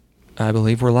I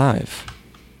believe we're live.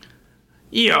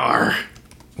 Yar.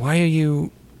 Why are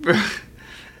you...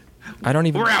 I don't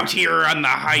even... We're out here on the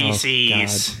high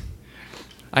seas. God.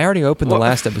 I already opened the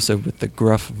last episode with the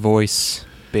gruff voice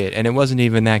bit, and it wasn't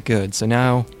even that good. So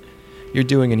now you're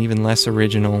doing an even less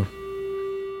original...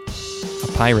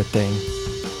 a pirate thing.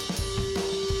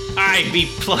 I be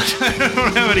plugged. I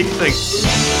don't have anything.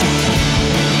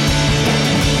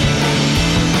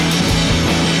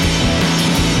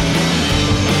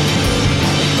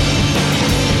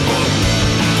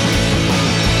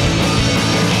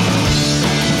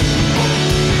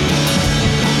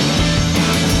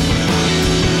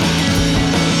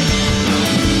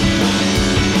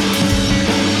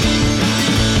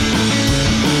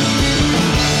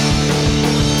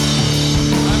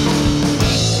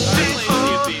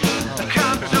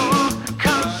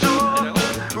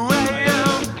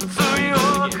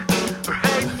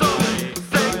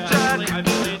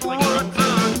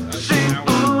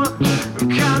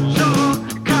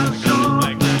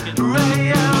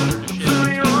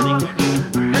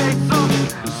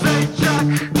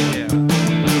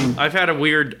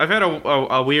 I've had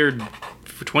a weird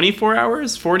 24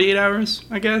 hours, 48 hours,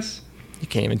 I guess. You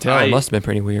can't even tell. It must have been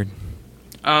pretty weird.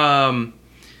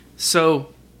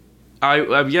 So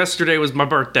yesterday was my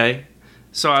birthday.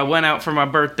 So I went out for my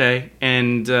birthday,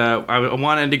 and I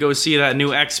wanted to go see that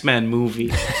new X-Men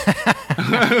movie.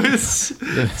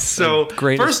 So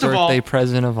greatest first of all, birthday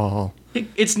present of all.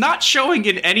 It's not showing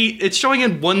in any. It's showing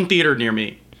in one theater near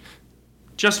me.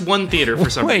 Just one theater for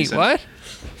some reason. Wait, what?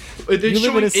 It's you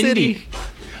live in a city.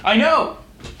 I know.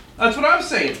 That's what I'm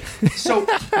saying. So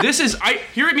this is.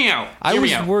 Hear me out. I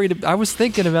was worried. I was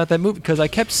thinking about that movie because I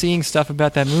kept seeing stuff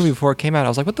about that movie before it came out. I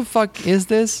was like, "What the fuck is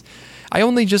this?" I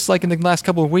only just in the last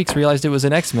couple of weeks realized it was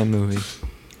an X-Men movie.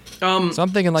 So I'm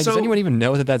thinking, does anyone even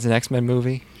know that that's an X-Men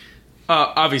movie?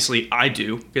 Obviously, I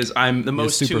do, because I'm the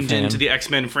most tuned into the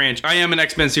X-Men franchise. I am an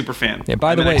X-Men super fan. Yeah.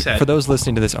 By the way, for those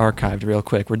listening to this archived, real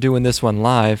quick, we're doing this one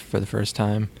live for the first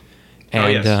time,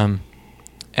 and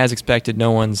as expected,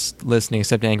 no one's listening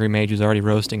except Angry Mage, who's already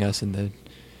roasting us in the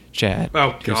chat.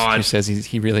 Oh God! Who says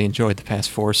he really enjoyed the past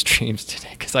 4 streams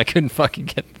today because I couldn't fucking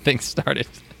get the thing started.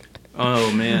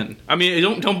 Oh man! I mean,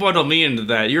 don't bundle me into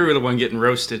that. You're the one getting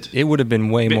roasted. It would have been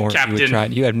way more if you had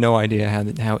tried. You have no idea how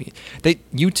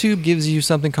YouTube gives you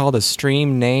something called a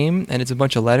stream name, and it's a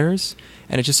bunch of letters,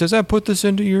 and it just says, put this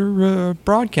into your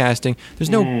broadcasting." There's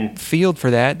no field for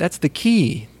that. That's the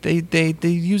key. They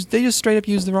just straight up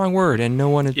use the wrong word, and no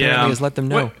one apparently has let them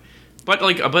know. I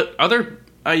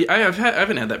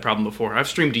haven't had that problem before. I've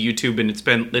streamed to YouTube, and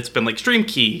it's been like stream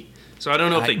key. So I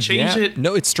don't know if they changed it.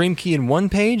 No, it's stream key in one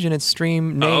page and it's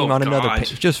stream name on another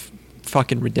page. Just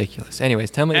fucking ridiculous.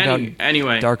 Anyways, tell me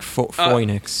about Dark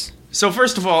Phoenix. So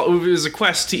first of all, it was a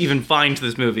quest to even find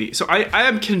this movie. So I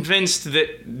am convinced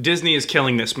that Disney is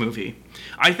killing this movie.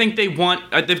 I think they've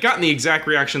gotten the exact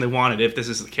reaction they wanted if this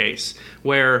is the case,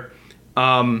 where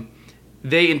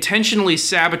they intentionally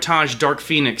sabotage Dark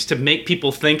Phoenix to make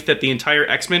people think that the entire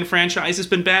X-Men franchise has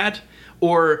been bad.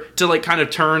 Or to kind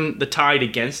of turn the tide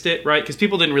against it, right? Because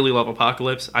people didn't really love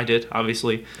Apocalypse. I did,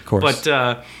 obviously. Of course.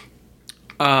 But,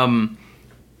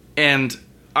 and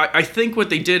I think what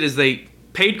they did is they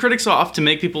paid critics off to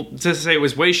make people to say it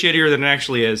was way shittier than it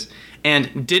actually is,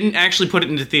 and didn't actually put it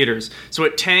into theaters. So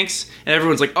it tanks, and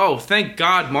everyone's like, "Oh, thank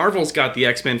God, Marvel's got the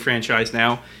X-Men franchise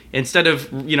now." Instead of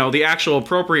the actual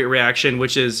appropriate reaction,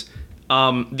 which is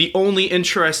the only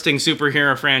interesting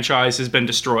superhero franchise has been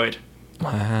destroyed.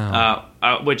 Wow.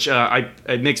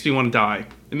 It makes me want to die.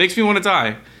 It makes me want to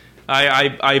die.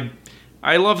 I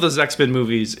love those X-Men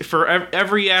movies. For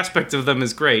every aspect of them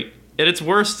is great. At its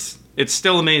worst, it's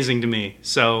still amazing to me.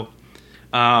 So,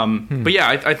 but yeah,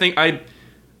 I think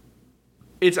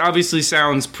it obviously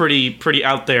sounds pretty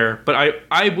out there, but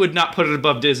I would not put it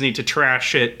above Disney to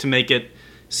trash it to make it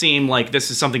seem like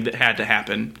this is something that had to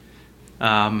happen.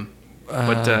 Yeah.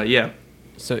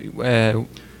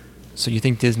 So you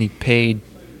think Disney paid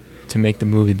to make the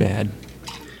movie bad?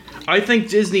 I think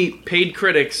Disney paid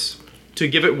critics to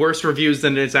give it worse reviews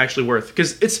than it's actually worth.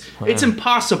 Because it's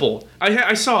impossible.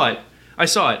 I saw it.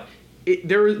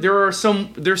 There's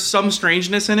some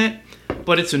strangeness in it,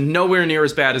 but it's nowhere near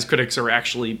as bad as critics are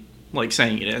actually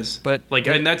saying it is. But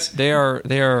they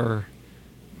are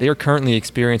currently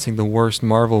experiencing the worst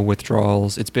Marvel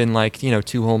withdrawals. It's been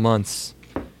 2 whole months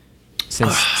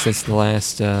since the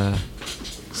last.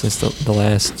 Since the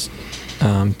last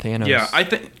Thanos. Yeah, I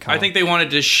think they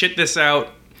wanted to shit this out,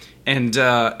 and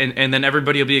then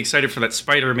everybody will be excited for that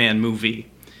Spider-Man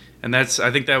movie, and I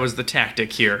think that was the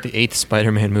tactic here. The 8th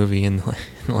Spider-Man movie in the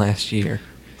last year.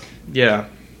 Yeah,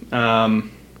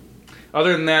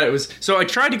 other than that, it was... So I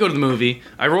tried to go to the movie.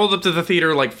 I rolled up to the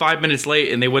theater like 5 minutes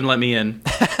late, and they wouldn't let me in.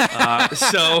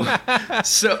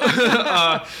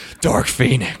 Dark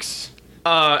Phoenix.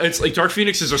 It's like Dark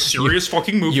Phoenix is a serious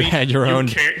fucking movie. You had your own...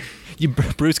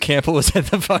 Bruce Campbell was at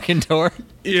the fucking door.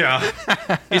 Yeah.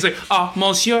 He's like,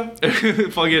 monsieur.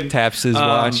 Fucking... Taps his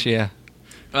watch, yeah.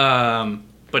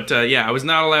 But I was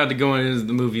not allowed to go into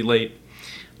the movie late.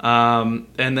 And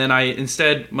then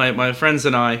instead, my friends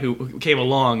and I, who came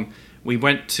along, we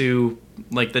went to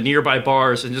like the nearby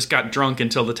bars and just got drunk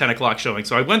until the 10 o'clock showing.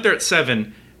 So I went there at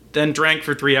 7, then drank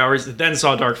for 3 hours, then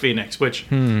saw Dark Phoenix, which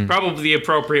probably the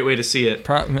appropriate way to see it.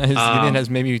 It has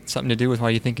maybe something to do with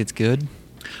why you think it's good?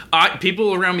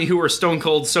 People around me who were stone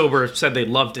cold sober said they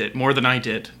loved it more than I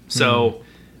did. So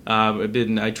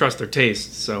I trust their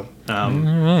taste. So all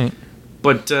right.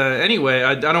 But anyway,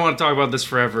 I don't want to talk about this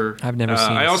forever. I've never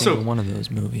seen a single one of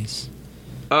those movies.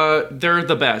 They're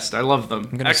the best. I love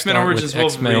them. X-Men Origins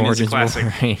Wolverine is a classic.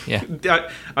 Wolverine, yeah.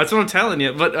 That's what I'm telling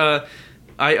you. But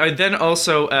I then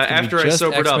also, after I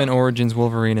sobered up... X-Men Origins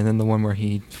Wolverine and then the one where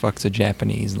he fucks a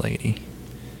Japanese lady.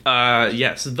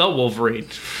 Yes, the Wolverine.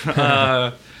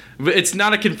 It's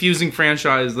not a confusing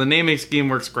franchise. The naming scheme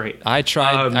works great. I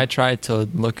tried to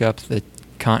look up the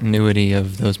continuity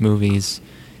of those movies,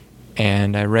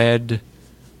 and I read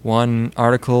one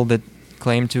article that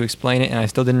claimed to explain it, and I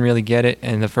still didn't really get it,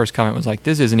 and the first comment was like,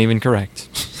 this isn't even correct.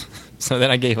 So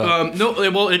then I gave up. No,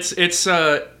 well, it's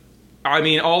I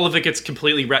mean, all of it gets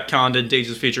completely retconned in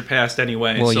Days of Future Past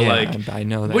anyway. Well, so, yeah, I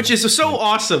know that. Which is so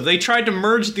awesome. They tried to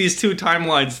merge these two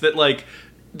timelines that, like,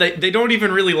 they don't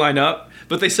even really line up,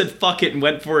 but they said fuck it and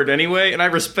went for it anyway, and I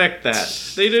respect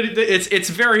that. They did. It's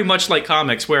very much like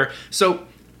comics, where... So,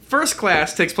 First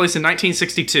Class takes place in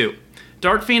 1962.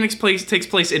 Dark Phoenix takes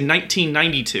place in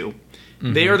 1992.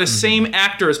 They are the same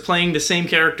actors playing the same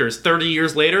characters 30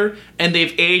 years later, and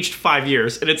they've aged 5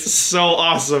 years, and it's so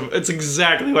awesome. It's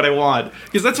exactly what I want,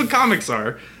 because that's what comics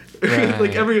are. Right.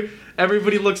 Like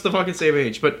everybody looks the fucking same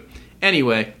age. But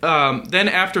anyway, then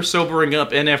after sobering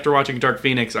up and after watching Dark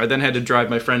Phoenix, I then had to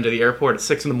drive my friend to the airport at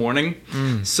 6 in the morning.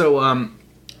 So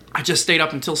I just stayed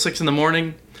up until 6 in the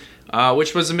morning,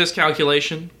 which was a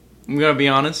miscalculation. I'm gonna be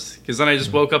honest, because then I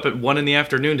just woke up at 1 in the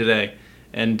afternoon today.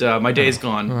 And my day's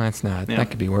gone. Well, that's not. Yeah. That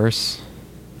could be worse.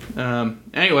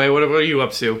 Anyway, what are you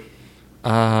up to?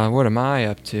 What am I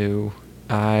up to?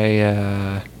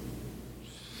 I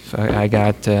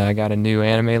got a new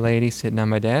anime lady sitting on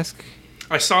my desk.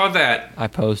 I saw that. I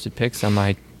posted pics on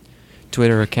my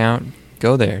Twitter account.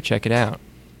 Go there, check it out.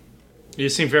 You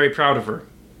seem very proud of her.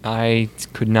 I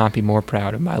could not be more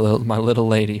proud of my little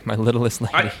lady, my littlest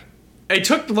lady. It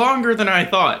took longer than I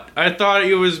thought. I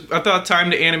thought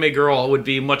Time to Anime Girl would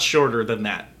be much shorter than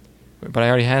that. But I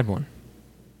already had one.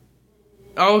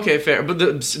 Oh, okay, fair. But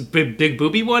the big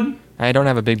booby one? I don't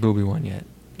have a big booby one yet.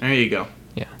 There you go.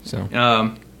 Yeah,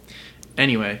 so.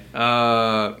 Anyway,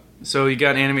 so you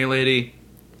got Anime Lady.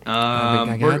 We're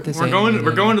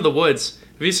going to the woods.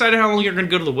 Have you decided how long you're going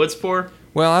to go to the woods for?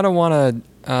 Well, I don't want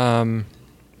to,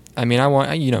 I mean, I want,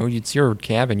 it's your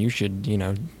cabin. You should,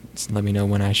 let me know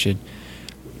when I should...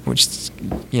 Which,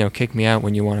 kick me out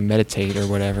when you want to meditate or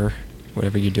whatever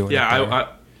you're doing. Yeah,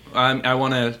 I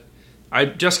want to... I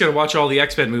just got to watch all the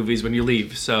X-Men movies when you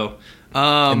leave, so...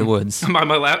 in the woods. And my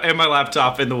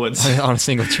laptop in the woods. On a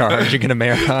single charge, you're going to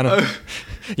marathon them.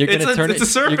 It's a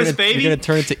surface, baby. You're going to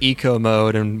turn it to eco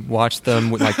mode and watch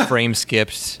them with, like, frame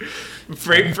skips.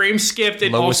 Frame skipped,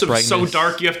 and also brightness. So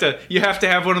dark you have to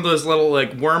have one of those little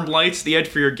like worm lights at the edge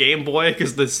for your Game Boy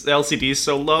because the LCD is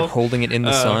so low. Holding it in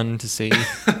the sun to see.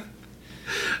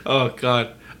 Oh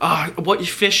god. What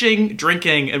fishing,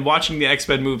 drinking, and watching the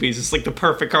X-Men movies is like the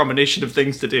perfect combination of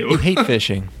things to do. You hate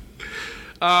fishing.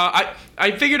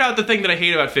 I figured out the thing that I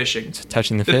hate about fishing. It's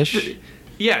touching the fish?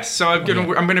 Yes, so I'm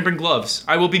gonna bring gloves.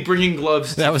 I will be bringing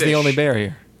gloves. That was fish. The only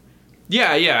barrier.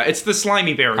 Yeah, it's the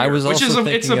slimy barrier. I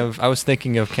was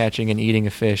thinking of catching and eating a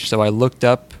fish, so I looked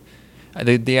up.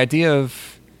 The idea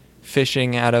of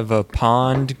fishing out of a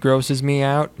pond grosses me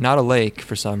out. Not a lake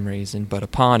for some reason, but a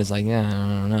pond is like, I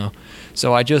don't know.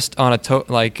 So I just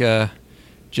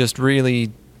just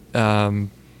really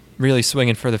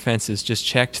swinging for the fences. Just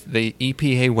checked the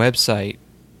EPA website,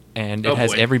 and it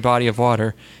has every body of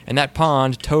water. And that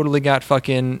pond totally got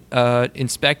fucking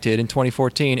inspected in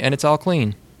 2014, and it's all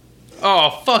clean.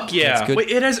 Oh, fuck yeah. Wait,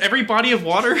 it has every body of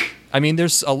water? I mean,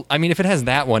 if it has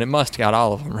that one, it must got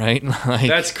all of them, right? Like,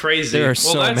 that's crazy. There are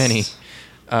so many.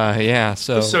 Yeah,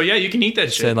 so yeah, you can eat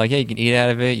that shit. Said, like, you can eat out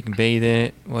of it, you can bathe in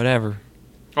it, whatever.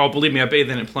 Oh, believe me, I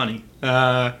bathe in it plenty. So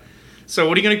how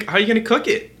are you gonna cook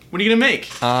it? What are you gonna make?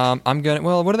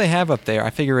 Well, what do they have up there? I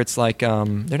figure it's like they're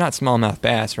not smallmouth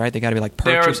bass, right? They got to be like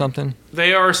perch or something.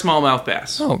 They are smallmouth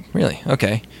bass. Oh, really?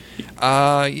 Okay.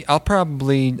 I'll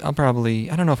probably. I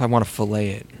don't know if I want to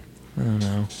fillet it. I don't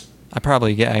know. I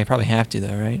probably have to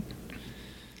though, right?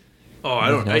 Oh, I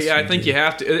don't. Yeah, I think you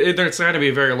have to. It's got to be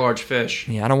a very large fish.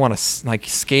 Yeah, I don't want to like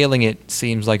scaling it.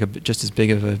 Seems like just as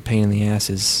big of a pain in the ass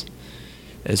as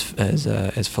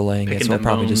filleting it. So I'll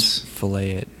probably just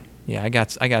fillet it. Yeah, I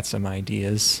got some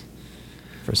ideas.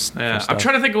 For stuff. I'm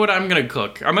trying to think of what I'm gonna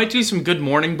cook. I might do some good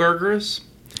morning burgers.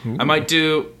 Ooh. I might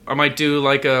do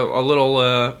like a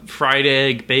little fried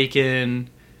egg, bacon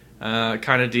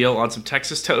kind of deal on some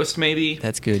Texas toast, maybe.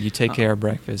 That's good. You take care of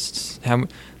breakfasts.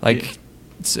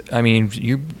 I mean,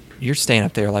 you're staying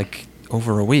up there like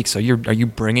over a week. So are you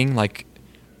bringing like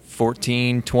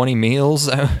 14, 20 meals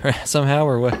somehow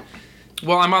or what?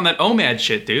 Well, I'm on that OMAD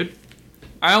shit, dude.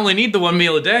 I only need the one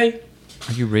meal a day.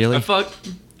 Are you really?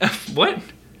 What?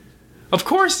 Of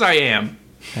course I am.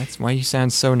 That's why you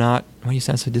sound so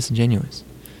disingenuous.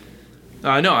 No,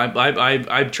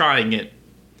 I'm trying it.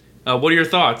 What are your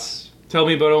thoughts? Tell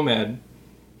me about OMAD.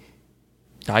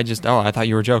 I thought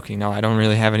you were joking. No, I don't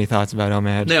really have any thoughts about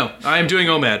OMAD. No, I am doing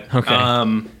OMAD.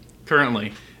 Okay.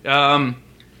 Currently.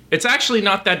 It's actually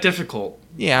not that difficult.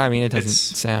 Yeah, I mean, it doesn't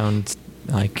sound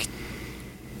like,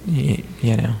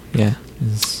 yeah.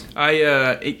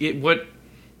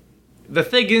 The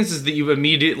thing is that you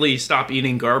immediately stop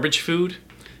eating garbage food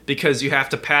because you have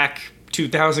to pack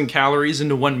 2,000 calories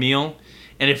into one meal.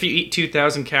 And if you eat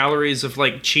 2,000 calories of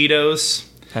like Cheetos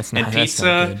and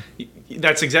pizza,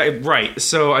 that's exactly right.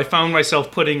 So I found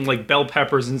myself putting like bell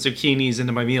peppers and zucchinis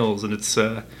into my meals, and it's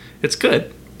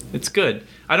good. It's good.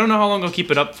 I don't know how long I'll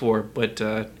keep it up for, but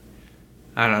I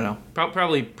don't know.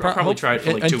 Probably try it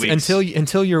for like 2 weeks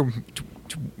until you're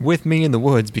with me in the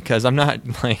woods, because I'm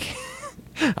not like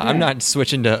I'm not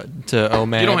switching to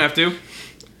OMAD. You don't have to.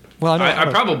 Well,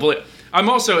 I'm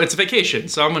also, it's vacation,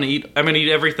 so I'm gonna eat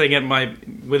everything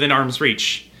within arm's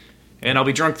reach, and I'll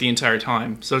be drunk the entire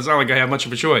time. So it's not like I have much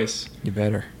of a choice. You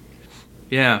better.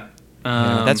 Yeah.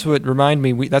 That's what remind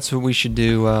me. That's what we should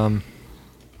do.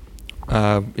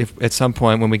 If at some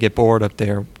point when we get bored up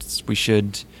there, we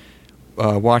should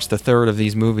watch the third of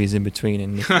these movies in between,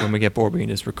 and when we get bored, we can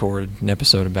just record an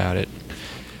episode about it.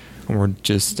 And we're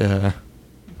just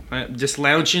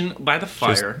lounging by the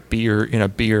fire. Just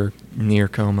beer near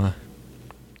coma.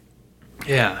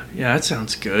 Yeah, that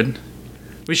sounds good.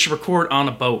 We should record on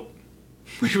a boat.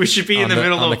 We should be in the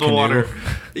middle of the water.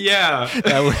 Yeah.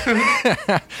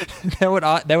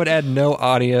 That would add no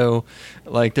audio.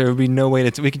 Like, there would be no way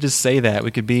to. We could just say that.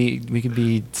 We could be.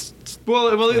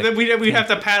 Well, then we'd have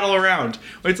to paddle around.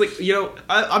 It's like,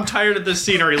 I'm tired of this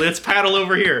scenery. Let's paddle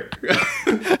over here.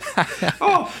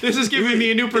 Oh, this is giving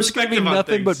me a new perspective on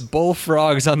nothing things. But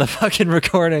bullfrogs on the fucking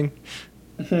recording.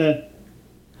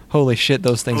 Holy shit,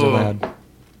 those things are loud.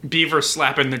 Beavers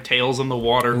slapping their tails on the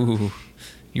water. Ooh.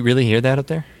 You really hear that up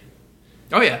there?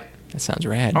 Oh, yeah. That sounds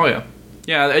rad. Oh, yeah.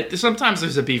 Yeah, sometimes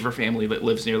there's a beaver family that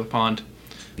lives near the pond.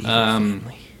 Beaver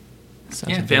family.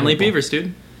 Yeah, family beavers,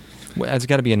 dude. Well, that's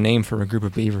got to be a name for a group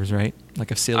of beavers, right?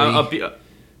 Like a silly...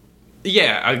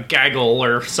 a gaggle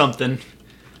or something.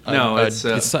 No, it's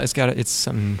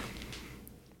something...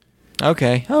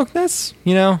 Okay. Oh, that's,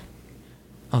 Oh,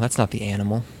 that's not the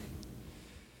animal.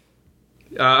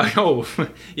 Yeah,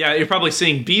 you're probably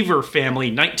seeing Beaver Family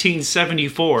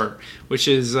 1974, which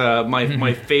is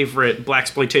my favorite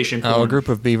blaxploitation porn. Oh, a group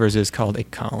of beavers is called a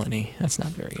colony. That's not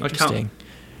very interesting.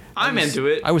 I'm into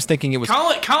it. I was thinking it was...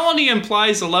 Colony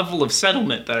implies a level of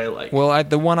settlement that I like. Well,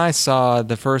 the one I saw,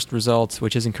 the first results,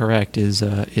 which isn't correct, is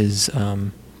a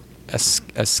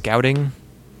scouting,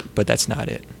 but that's not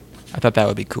it. I thought that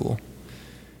would be cool.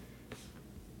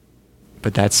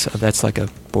 But that's like a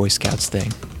Boy Scouts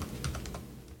thing.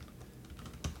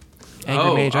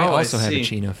 Angry Mage, I also have a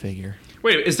Chino figure.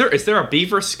 Wait, is there a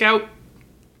Beaver Scout?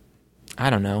 I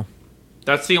don't know.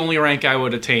 That's the only rank I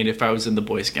would attain if I was in the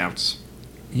Boy Scouts.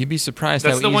 You'd be surprised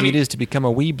how easy it is to become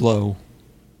a Weeblo.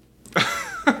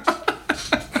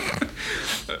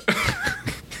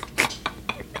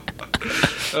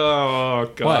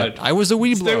 Oh, God. What? I was a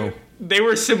Weeblo. They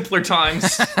were simpler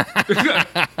times.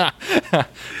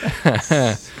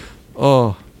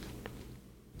 Oh.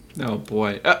 Oh,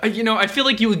 boy. I feel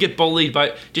like you would get bullied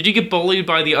by... Did you get bullied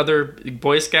by the other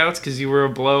Boy Scouts because you were a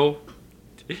blow?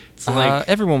 It's like...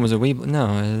 everyone was a Weeblo.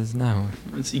 No.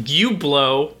 It's you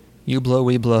blow. You blow,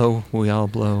 we blow, we all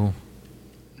blow.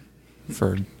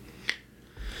 For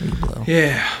we blow.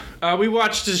 Yeah. We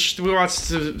watched a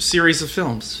series of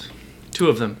films. 2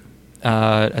 of them.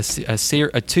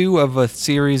 Two of a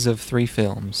series of 3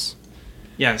 films.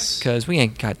 Yes. Because we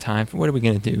ain't got time for. What are we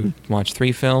gonna do? Watch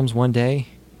 3 films one day?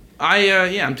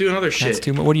 I'm doing other shit. That's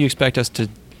too much. What do you expect us to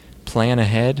plan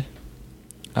ahead?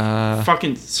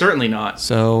 Fucking certainly not.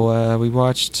 So we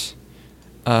watched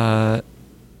we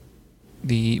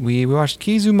watched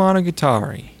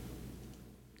Kizumonogatari.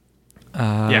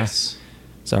 Yes.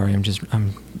 Sorry,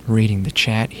 I'm reading the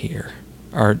chat here.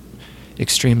 Our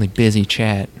extremely busy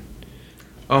chat.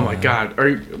 Oh my god.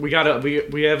 We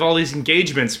have all these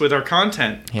engagements with our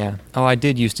content. Yeah. Oh, I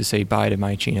did used to say bye to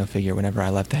my Chino figure whenever I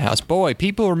left the house. Boy,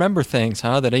 people remember things,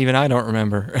 huh? That even I don't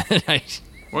remember.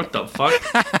 What the fuck?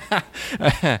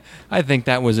 I think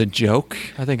that was a joke.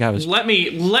 I think I was. Let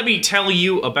me tell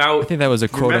you about. I think that was a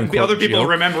quote unquote other people joke.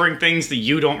 Remembering things that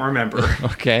you don't remember.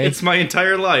 Okay. It's my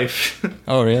entire life.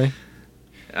 Oh really?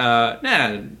 Nah,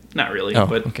 not really. Oh,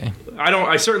 but okay.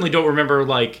 I certainly don't remember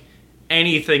like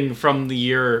anything from the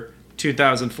year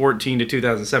 2014 to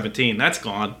 2017. That's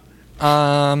gone.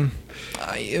 I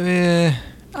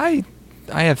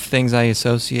have things I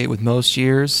associate with most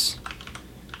years.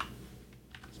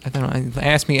 I don't know.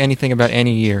 Ask me anything about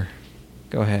any year.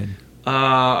 Go ahead.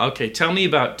 Okay. Tell me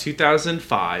about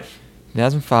 2005.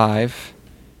 2005.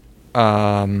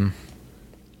 I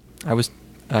was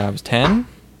 10,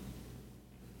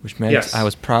 which meant yes. I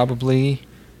was probably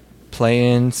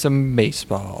playing some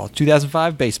baseball.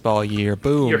 2005 baseball year.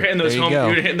 Boom. You're hitting those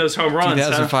home runs.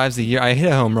 2005's the year I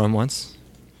hit a home run once.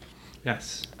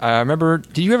 Yes. I remember.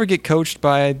 Did you ever get coached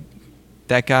by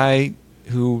that guy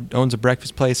who owns a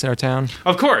breakfast place in our town?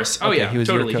 Of course. Oh okay, yeah,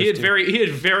 totally. He had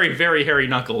very, very hairy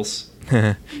knuckles.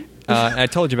 I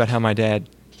told you about how my dad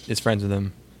is friends with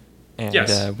him. And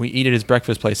yes. We eat at his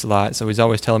breakfast place a lot, so he's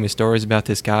always telling me stories about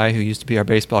this guy who used to be our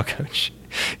baseball coach.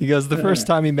 He goes, the first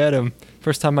time my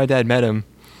dad met him,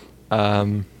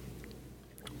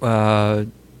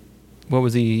 what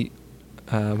was he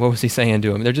saying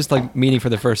to him? They're just like meeting for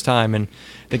the first time, and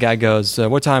the guy goes,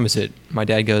 what time is it? My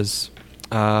dad goes,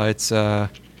 it's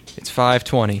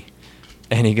 5:20.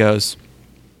 And he goes,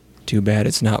 too bad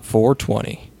it's not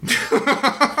 4:20.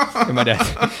 And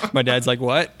my dad's like,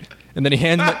 what? And then he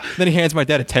hands my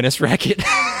dad a tennis racket.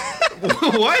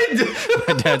 What?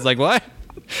 My dad's like, what?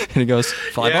 And he goes,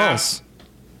 5 balls.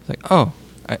 It's like, oh,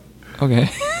 okay.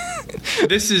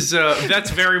 This is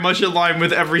that's very much in line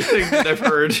with everything that I've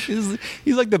heard. He's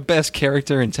like the best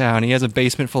character in town. He has a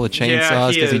basement full of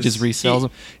chainsaws because he just resells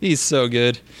them. He's so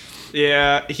good.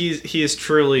 Yeah, he is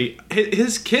truly.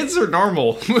 His kids are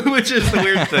normal, which is the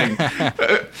weird thing.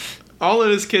 All of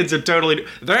his kids are totally.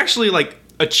 They're actually like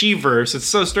achievers. It's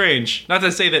so strange. Not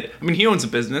to say that. I mean, he owns a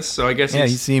business, so I guess. Yeah,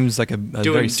 he seems like a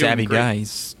very savvy guy.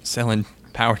 He's selling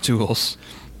power tools.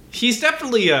 He's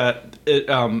definitely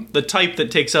the type that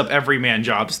takes up everyman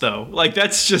jobs, though. Like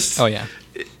that's just. Oh yeah.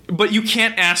 But you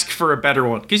can't ask for a better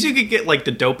one because you could get like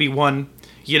the dopey one,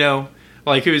 you know,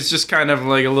 like who's just kind of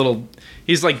like a little.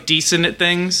 He's like decent at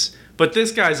things, but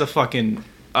this guy's a fucking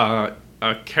a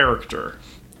character,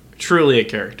 truly a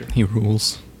character. He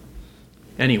rules.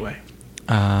 Anyway,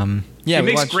 yeah, he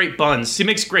makes great buns. He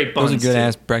makes great buns. Those are good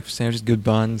ass breakfast sandwiches, good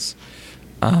buns.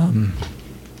 Some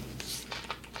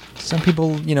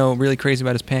people, really crazy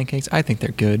about his pancakes. I think they're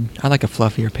good. I like a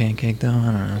fluffier pancake, though. I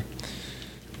don't know.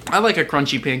 I like a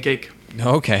crunchy pancake.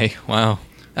 Okay, wow,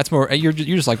 that's more. You're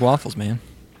just like waffles, man.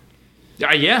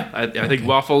 Yeah, I think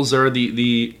waffles are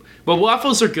well,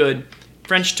 waffles are good.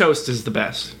 French toast is the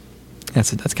best.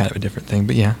 That's kind of a different thing,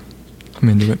 but yeah, I'm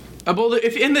into it. Well,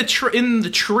 if in the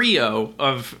trio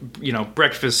of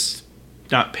breakfast,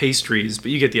 not pastries, but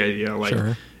you get the idea. Like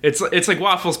sure. It's like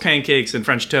waffles, pancakes, and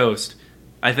French toast.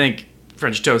 I think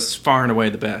French toast is far and away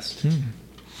the best.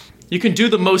 You can do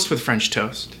the most with French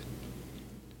toast.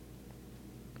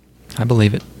 I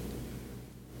believe it.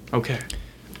 Okay.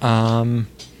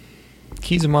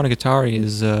 Kizumonogatari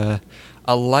is a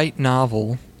light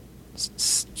novel.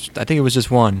 I think it was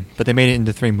just one, but they made it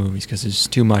into 3 movies because there's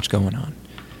too much going on.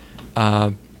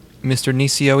 Mr.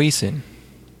 Nisio Isin.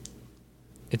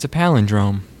 It's a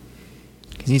palindrome.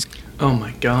 Oh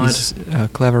my god. He's a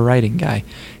clever writing guy.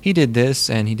 He did this,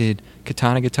 and he did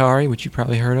Katanagatari, which you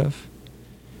probably heard of,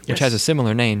 which has a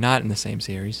similar name, not in the same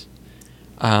series.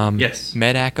 Yes.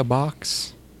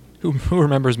 Medakabox. Who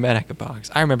remembers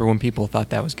Medakabox? I remember when people thought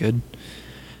that was good.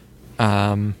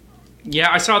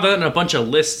 Yeah, I saw that in a bunch of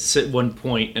lists at one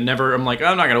point, and I'm like,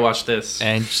 I'm not gonna watch this.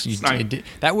 And that's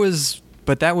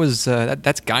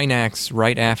Gainax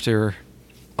right after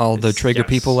all the Trigger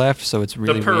people left, so it's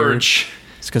really The Purge. weird.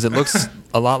 It's because it looks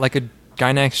a lot like a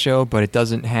Gainax show, but it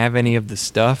doesn't have any of the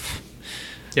stuff.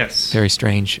 Yes. Very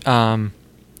strange. But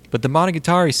the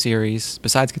Monogatari series,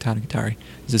 besides Katanagatari,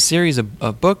 is a series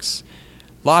of books,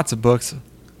 lots of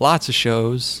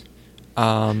shows.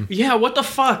 Yeah, what the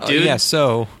fuck, dude? Yeah,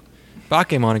 so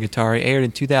Bakemonogatari aired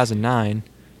in 2009.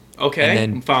 Okay, and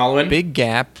then I'm following. Big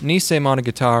gap, Nisei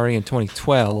Monogatari in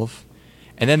 2012,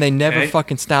 and then they never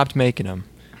fucking stopped making them.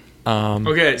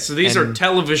 Okay, so these are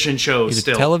television shows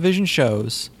still. Television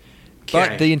shows. Okay.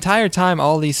 But the entire time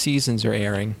all these seasons are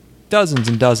airing, dozens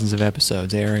and dozens of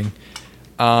episodes airing.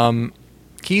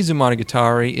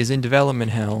 Kizumonogatari is in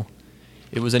development hell.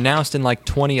 It was announced in like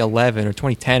 2011 or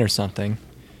 2010 or something.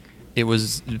 It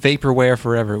was vaporware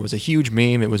forever. It was a huge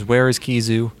meme. It was Where is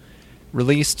Kizu?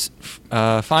 Released.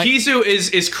 Kizu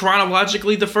is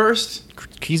chronologically the first?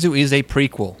 Kizu is a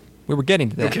prequel. We were getting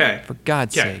to that. Okay. For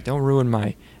God's sake, don't ruin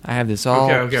my... I have this all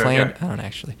planned. Okay. I don't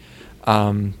actually.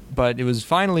 But it was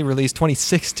finally released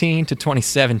 2016 to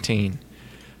 2017.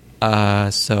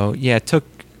 So, yeah, it took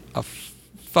a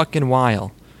fucking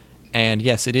while. And,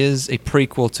 yes, it is a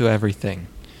prequel to everything.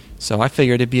 So I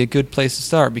figured it'd be a good place to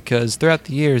start because throughout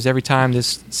the years, every time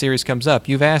this series comes up,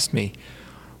 you've asked me,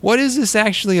 what is this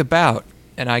actually about?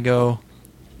 And I go,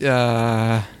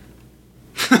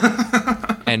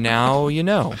 and now you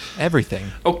know everything.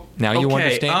 Oh, now you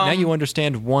understand. Now you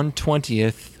understand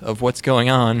 1/20th of what's going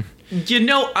on. You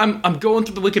know, I'm going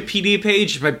through the Wikipedia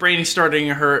page. My brain is starting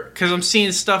to hurt because I'm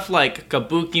seeing stuff like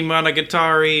Kabuki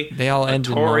Monogatari. They all end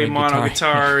in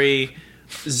Monogatari.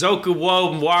 Zoku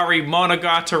wo Wari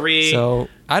Monogatari. So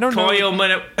I don't know.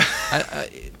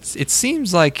 It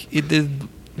seems like they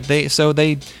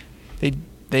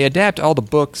adapt all the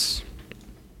books,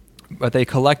 but they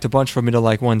collect a bunch from into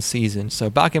like one season. So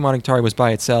Bakemonogatari was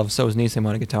by itself, so was Nisei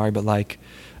Monogatari, but like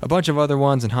a bunch of other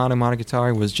ones, and Hana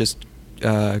Monogatari was just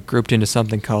grouped into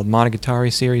something called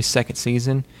Monogatari series second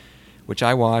season, which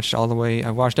I watched all the way.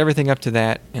 I watched everything up to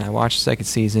that, and I watched second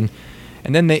season.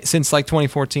 And then since like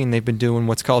 2014, they've been doing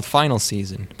what's called final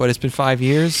season, but it's been 5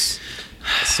 years.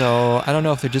 So I don't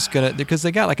know if they're just gonna, because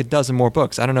they got like a dozen more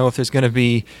books. I don't know if there's gonna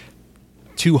be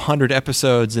 200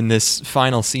 episodes in this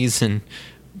final season,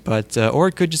 but or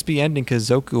it could just be ending because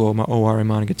Zoku Owari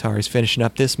Monogatari is finishing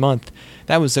up this month.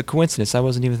 That was a coincidence. I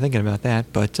wasn't even thinking about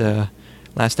that, but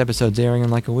last episode's airing in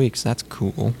like a week, so that's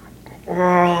cool.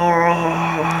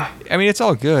 I mean, it's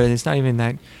all good. It's not even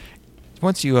that.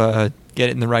 Once you get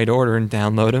it in the right order and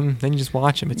download them, then you just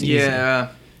watch them. It's easy. Yeah,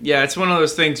 it's one of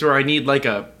those things where I need like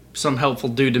some helpful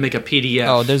dude to make a PDF.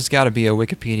 Oh, there's got to be a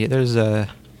Wikipedia. There's a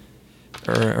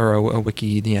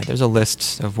wiki. Yeah, there's a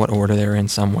list of what order they're in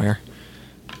somewhere.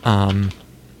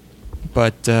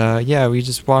 But yeah, we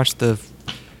just watched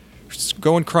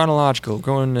going chronological,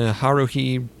 going to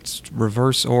Haruhi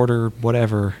reverse order,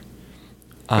 whatever.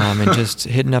 And just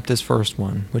hitting up this first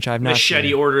one, which I've not machete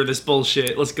seen. Order this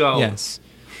bullshit. Let's go. Yes,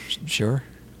 sure.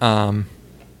 And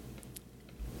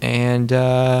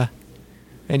yeah,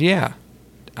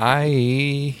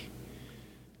 I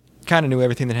kind of knew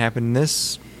everything that happened in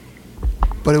this,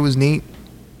 but it was neat.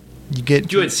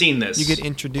 You had seen this. You get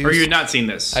introduced. Or you had not seen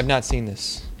this. I've not seen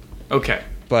this. Okay.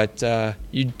 But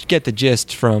you get the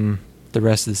gist from the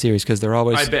rest of the series because they're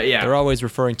always they're always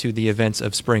referring to the events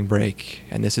of Spring Break,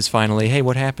 and this is finally, hey,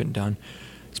 what happened on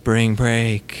Spring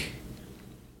Break?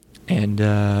 And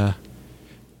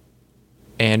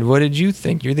what did you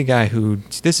think? You're the guy who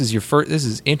this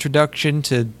is introduction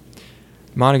to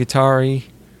Monogatari,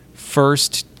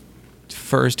 first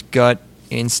gut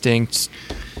instinct,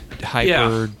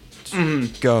 hyper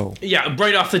go. Yeah,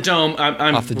 right off the dome.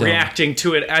 I'm reacting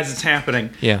to it as it's happening.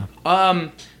 Yeah.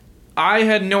 I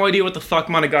had no idea what the fuck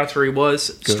Monogatari was.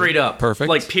 Good. Straight up. Perfect.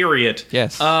 Like, period.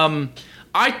 Yes.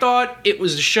 I thought it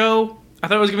was a show. I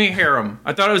thought it was going to be a harem.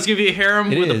 I thought it was going to be a harem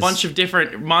with a bunch of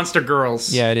different monster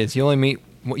girls. Yeah, it is. You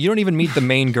don't even meet the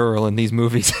main girl in these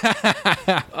movies.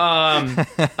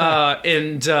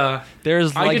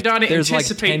 There's like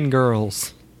 10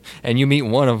 girls, and you meet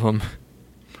one of them.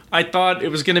 I thought it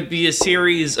was going to be a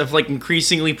series of like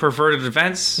increasingly perverted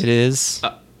events. It is.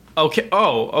 Okay.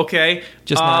 Oh, okay.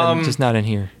 Just not in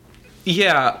here.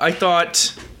 Yeah, I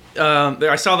thought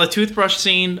I saw the toothbrush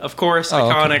scene, of course,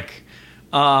 iconic.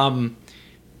 Okay.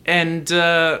 And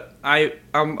I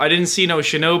didn't see no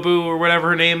Shinobu or whatever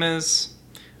her name is.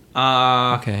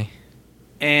 Okay.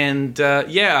 And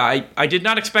yeah, I did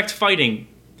not expect fighting.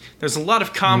 There's a lot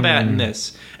of combat in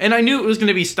this. And I knew it was going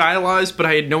to be stylized, but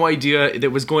I had no idea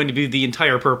that was going to be the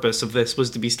entire purpose of this was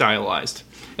to be stylized.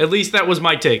 At least that was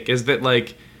my take, is that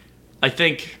like I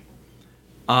think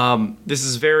this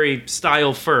is very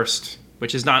style first,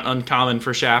 which is not uncommon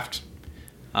for Shaft.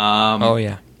 Oh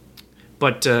yeah,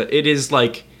 but it is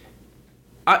like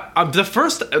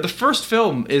the first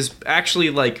film is actually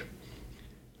like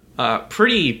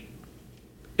pretty.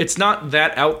 It's not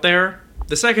that out there.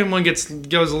 The second one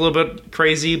goes a little bit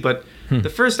crazy, but The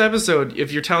first episode,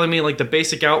 if you're telling me like the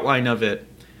basic outline of it,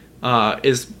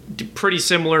 is pretty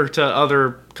similar to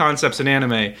other concepts in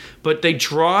anime, but they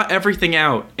draw everything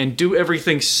out and do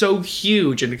everything so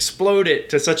huge and explode it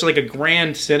to such like a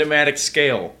grand cinematic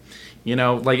scale. You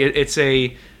know, like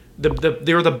they're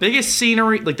the biggest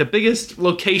scenery, like the biggest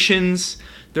locations.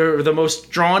 They're the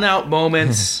most drawn out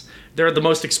moments. They're the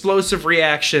most explosive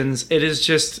reactions. It is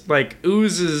just like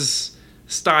oozes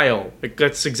style.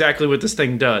 That's exactly what this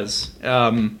thing does.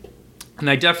 And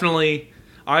I definitely,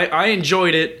 I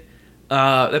enjoyed it.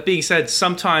 That being said,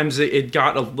 sometimes it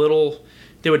got a little,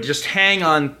 they would just hang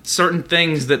on certain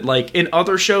things that like in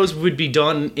other shows would be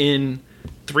done in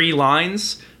 3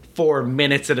 lines for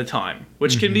minutes at a time,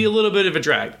 which can be a little bit of a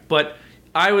drag. But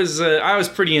I was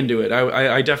pretty into it.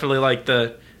 I definitely liked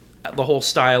the whole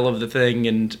style of the thing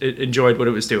and enjoyed what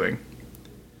it was doing.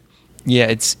 Yeah,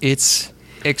 it's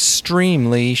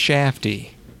extremely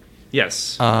shafty.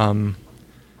 Yes. In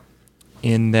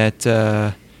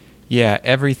that,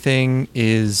 everything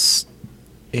is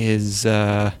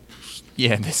the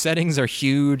settings are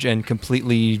huge and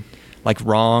completely like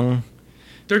wrong.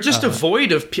 They're just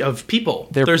devoid of people.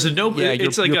 There's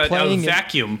it's like a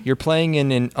vacuum. You're playing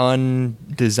in an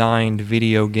undesigned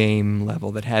video game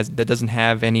level that doesn't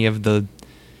have any of the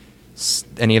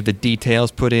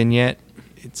details put in yet.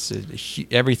 It's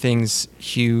everything's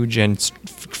huge and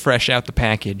fresh out the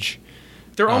package.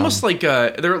 They're almost like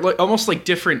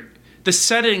different. The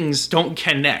settings don't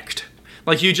connect.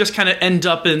 Like you just kind of end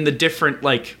up in the different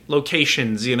like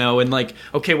locations, you know, and like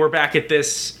okay, we're back at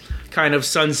this kind of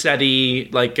sunset-y,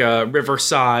 like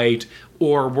Riverside,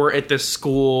 or we're at this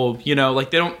school, you know,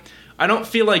 like I don't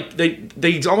feel like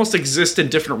they almost exist in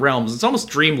different realms. It's almost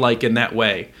dreamlike in that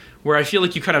way, where I feel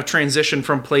like you kind of transition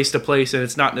from place to place and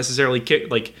it's not necessarily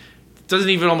it doesn't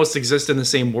even almost exist in the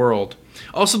same world.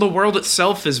 Also, the world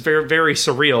itself is very, very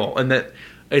surreal in that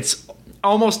it's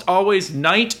almost always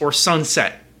night or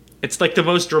sunset. It's like the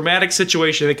most dramatic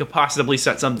situation they could possibly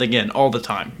set something in all the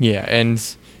time. Yeah, and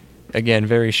again,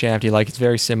 very shafty. Like it's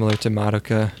very similar to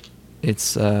Madoka.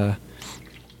 It's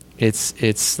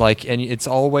like, and it's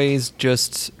always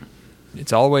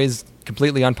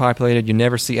completely unpopulated. You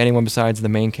never see anyone besides the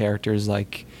main characters.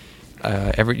 Like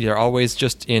you're always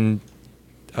just in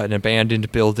an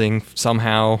abandoned building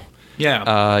somehow.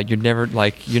 Yeah. You're never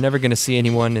going to see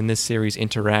anyone in this series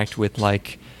interact with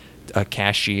like a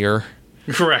cashier.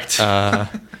 Correct.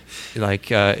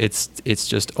 It's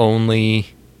just only.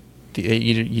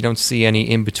 You don't see any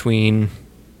in-between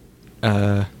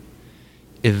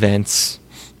events.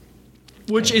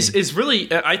 Which is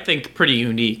really, I think, pretty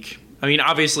unique. I mean,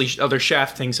 obviously other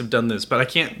Shaft things have done this, but I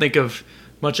can't think of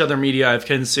much other media I've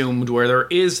consumed where there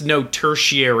is no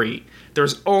tertiary.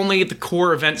 There's only the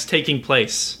core events taking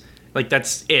place. Like,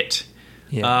 that's it.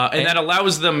 Yeah. And that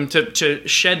allows them to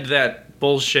shed that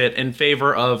bullshit in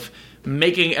favor of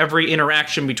making every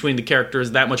interaction between the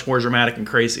characters that much more dramatic and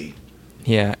crazy.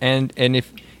 Yeah, and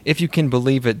if you can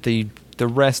believe it, the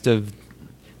rest of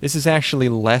this is actually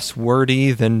less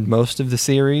wordy than most of the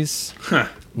series. Huh.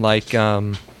 Like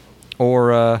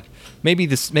maybe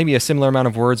a similar amount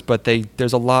of words, but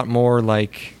there's a lot more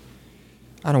like,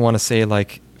 I don't want to say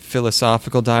like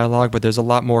philosophical dialogue, but there's a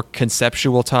lot more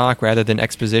conceptual talk rather than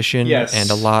exposition. Yes.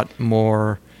 And a lot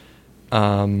more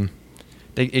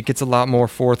it gets a lot more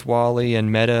fourth wall-y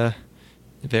and meta.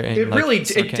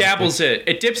 It dabbles it.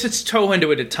 It dips its toe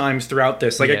into it at times throughout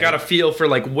this. Like, yeah. I got a feel for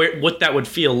like what that would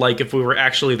feel like if we were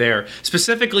actually there.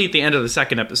 Specifically at the end of the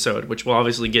second episode, which we'll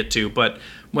obviously get to. But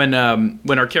when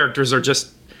our characters are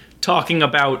just talking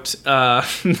about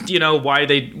why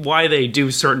they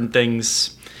do certain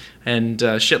things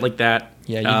and shit like that.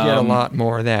 Yeah, you get a lot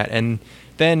more of that, and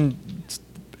then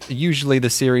usually the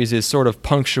series is sort of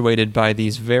punctuated by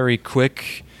these very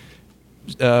quick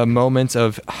moments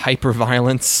of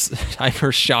hyper-violence,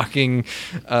 hyper-shocking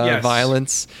yes.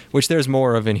 violence, which there's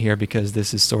more of in here because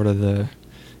this is sort of this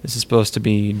is supposed to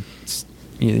be,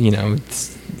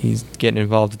 he's getting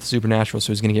involved with the supernatural,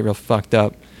 so he's going to get real fucked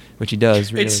up, which he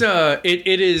does, really. It's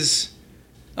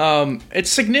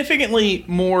significantly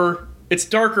more, it's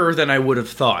darker than I would have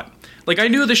thought. Like, I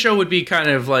knew the show would be kind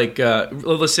of like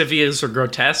lascivious or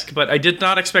grotesque, but I did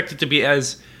not expect it to be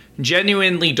as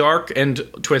genuinely dark and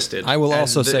twisted. I will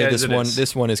also say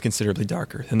this one is considerably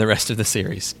darker than the rest of the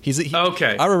series.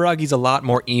 Okay. Araragi's a lot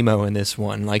more emo in this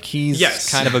one. Like, he's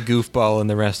kind of a goofball in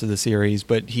the rest of the series,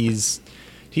 but he's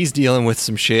dealing with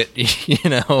some shit,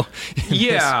 in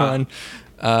this one.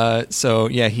 So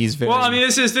yeah, he's very. Well, I mean,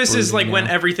 this is like now. When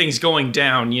everything's going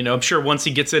down. I'm sure once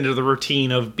he gets into the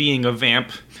routine of being a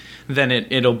vamp, then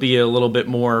it'll be a little bit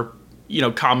more,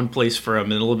 commonplace for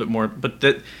him and a little bit more. But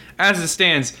that, as it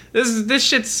stands, this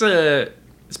shit's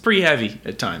it's pretty heavy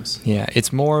at times. Yeah,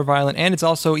 it's more violent, and it's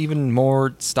also even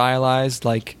more stylized.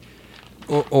 Like,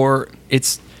 or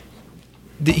it's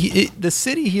the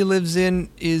city he lives in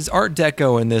is Art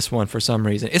Deco in this one for some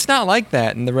reason. It's not like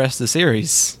that in the rest of the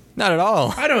series. Not at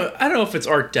all. I don't know if it's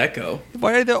Art Deco.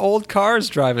 Why are there old cars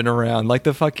driving around like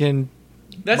the fucking?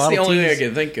 That's Model the only Ts? thing I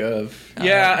can think of.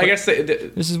 Yeah, I guess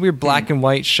this is weird black and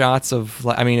white shots of.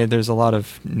 I mean, there's a lot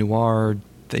of noir.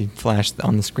 They flash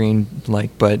on the screen,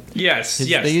 but yes,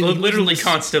 literally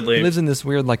constantly. He lives in this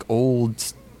weird,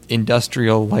 old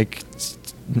industrial,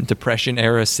 Depression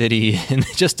era city, and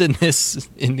just in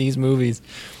these movies.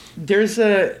 There's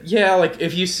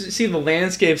if you see the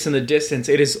landscapes in the distance,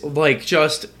 it is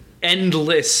just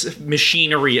endless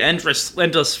machinery,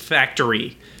 endless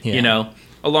factory. Yeah.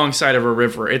 Alongside of a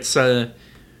river. It's they're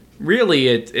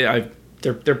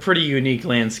pretty unique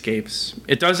landscapes.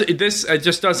 This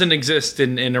just doesn't exist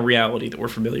in a reality that we're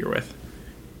familiar with.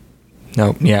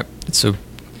 No, yeah, it's a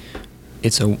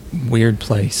weird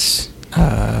place.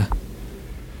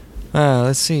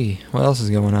 Let's see what else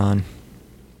is going on.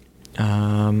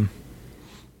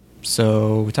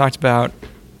 So we talked about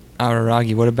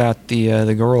Araragi. What about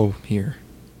the girl here?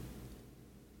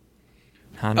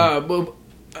 Hana?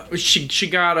 She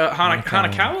got a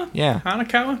Hanakawa? Yeah.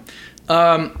 Hanakawa?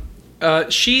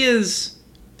 She is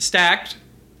stacked.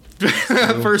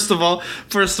 First of all,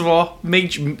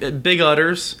 big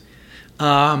udders.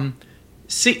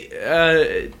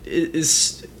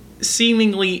 Is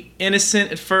seemingly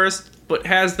innocent at first, but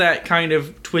has that kind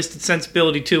of twisted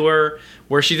sensibility to her,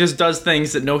 where she just does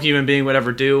things that no human being would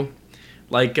ever do.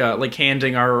 Like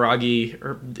handing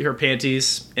Araragi her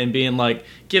panties and being like,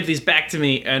 "Give these back to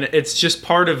me," and it's just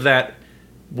part of that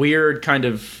weird kind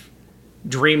of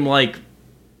dreamlike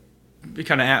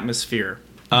kind of atmosphere.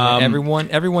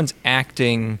 Everyone's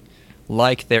acting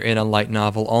like they're in a light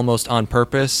novel, almost on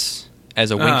purpose,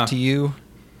 as a wink to you.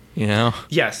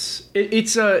 Yes,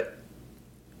 it's kind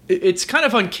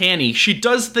of uncanny. She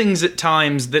does things at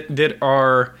times that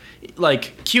are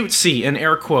cutesy in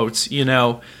air quotes,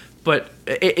 but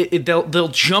they'll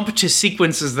jump to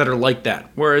sequences that are like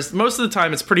that. Whereas most of the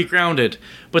time it's pretty grounded,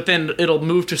 but then it'll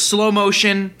move to slow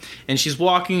motion, and she's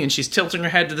walking and she's tilting her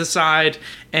head to the side,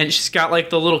 and she's got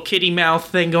the little kitty mouth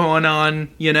thing going on,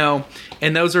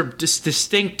 and those are just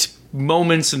distinct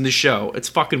moments in the show. It's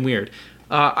fucking weird.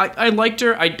 I liked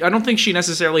her. I don't think she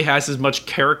necessarily has as much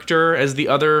character as the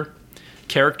other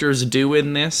characters do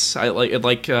in this. I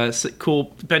like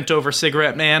cool bent over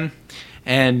cigarette man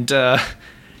and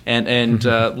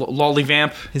Lolly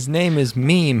Vamp. His name is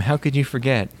Meme. How could you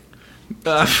forget?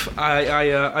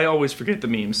 I always forget the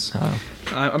memes. Oh.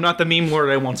 I'm not the meme lord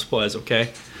I once was. Okay.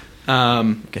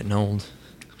 Getting old.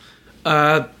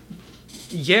 Yeah,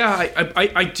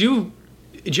 I do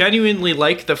genuinely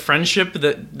like the friendship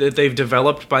that they've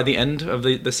developed by the end of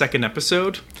the second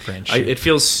episode. Friendship. It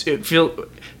feels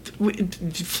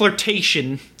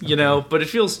flirtation, but it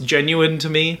feels genuine to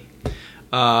me.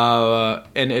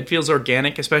 And it feels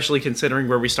organic, especially considering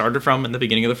where we started from in the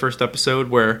beginning of the first episode,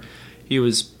 where he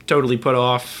was totally put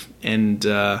off and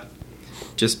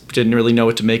just didn't really know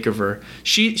what to make of her.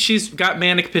 She's got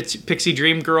manic pixie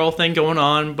dream girl thing going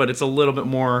on, but it's a little bit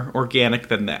more organic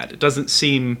than that. It doesn't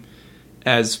seem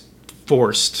as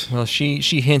forced. Well, she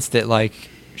hints that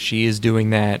she is doing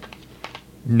that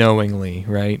knowingly,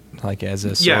 right? As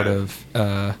a sort of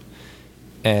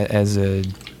as a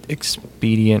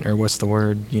expedient, or what's the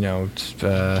word? She calls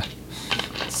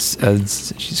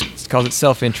it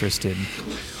self-interested.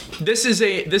 This is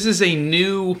a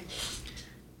new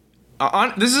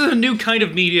kind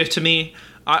of media to me.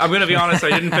 I'm going to be honest. I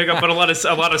didn't pick up on a lot of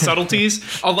subtleties.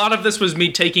 A lot of this was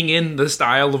me taking in the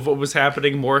style of what was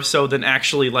happening more so than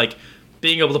actually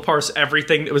being able to parse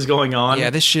everything that was going on.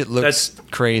 Yeah, this shit looks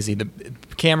crazy. The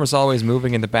camera's always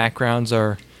moving, and the backgrounds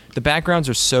are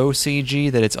so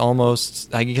CG that it's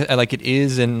almost like it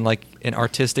is in an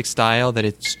artistic style that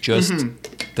it's just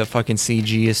the fucking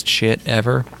CGiest shit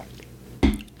ever.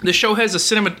 The show has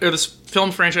this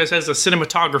film franchise has a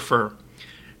cinematographer.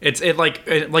 It's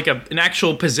an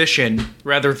actual position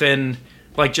rather than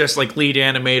just lead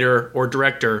animator or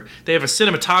director. They have a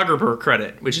cinematographer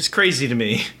credit, which is crazy to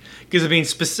me because it means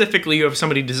specifically you have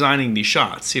somebody designing these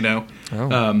shots.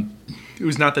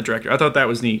 Who's not the director. I thought that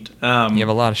was neat. You have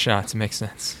a lot of shots. It makes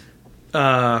sense.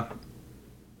 But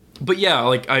yeah,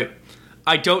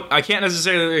 I can't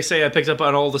necessarily say I picked up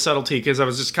on all the subtlety because I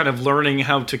was just kind of learning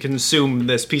how to consume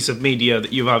this piece of media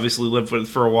that you've obviously lived with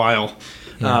for a while.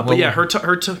 But yeah,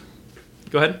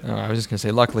 Go ahead. Oh, I was just gonna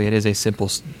say, luckily, it is a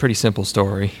pretty simple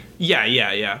story.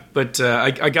 Yeah. But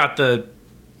I got the,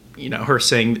 her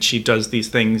saying that she does these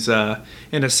things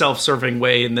in a self-serving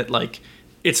way, and that like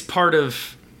it's part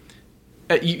of.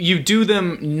 You do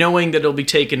them knowing that it'll be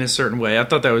taken a certain way. I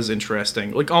thought that was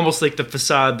interesting, like almost like the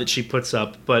facade that she puts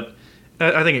up. But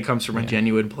I think it comes from a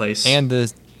genuine place. And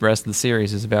the rest of the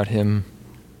series is about him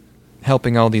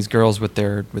helping all these girls with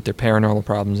their paranormal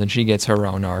problems, and she gets her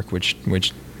own arc, which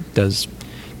does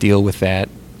deal with that.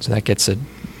 So that gets a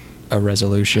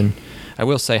resolution. I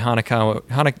will say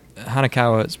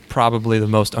Hanekawa is probably the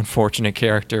most unfortunate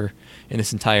character in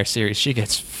this entire series. She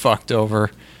gets fucked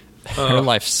over. Her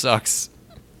life sucks.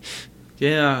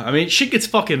 Yeah, I mean, she gets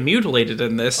fucking mutilated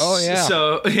in this. Oh, yeah.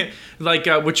 So, like,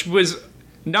 which was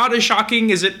not as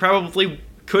shocking as it probably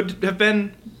could have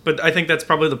been, but I think that's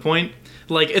probably the point.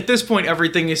 Like, at this point,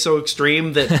 everything is so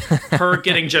extreme that her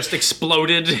getting just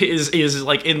exploded is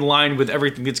like, in line with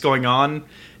everything that's going on.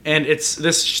 And it's,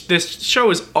 this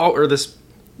show is all, or this,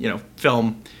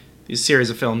 film, these series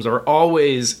of films are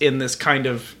always in this kind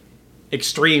of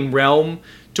extreme realm,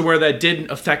 to where that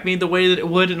didn't affect me the way that it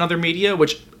would in other media,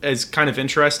 which is kind of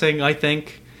interesting, I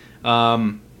think.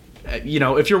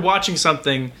 If you're watching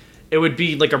something, it would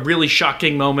be like a really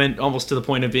shocking moment, almost to the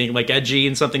point of being like edgy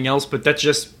and something else, but that's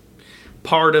just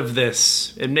part of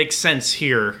this. It makes sense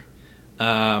here.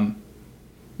 I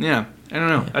don't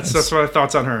know. That's my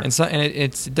thoughts on her. And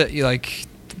it's like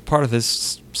part of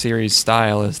this series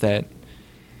style is that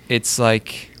it's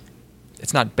like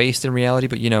it's not based in reality,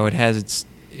 but it has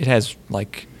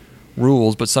like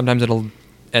rules, but sometimes it'll,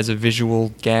 as a visual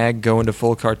gag, go into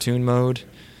full cartoon mode,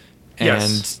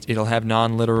 and it'll have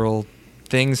non-literal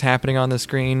things happening on the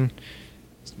screen,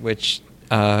 which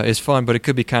is fun, but it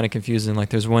could be kind of confusing. Like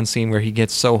there's one scene where he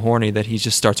gets so horny that he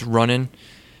just starts running,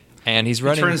 and he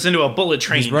turns into a bullet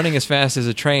train. He's running as fast as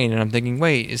a train, and I'm thinking,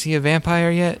 wait, is he a vampire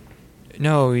yet?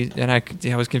 No, and I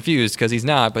was confused because he's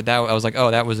not. But I was like,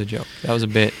 oh, that was a joke. That was a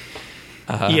bit.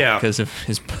 Because of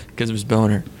his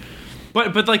boner.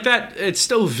 But like that, it's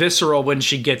still visceral when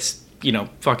she gets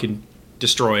fucking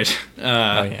destroyed.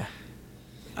 Oh yeah.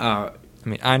 I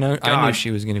mean, I knew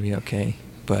she was gonna be okay,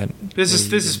 but this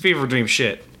is fever dream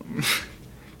shit.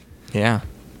 Yeah.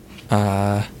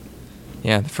 The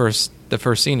first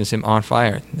scene is him on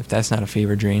fire. If that's not a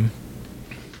fever dream,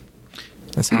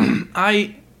 that's hot.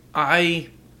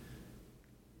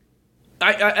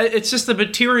 It's just the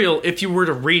material. If you were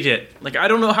to read it, like I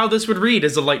don't know how this would read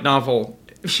as a light novel.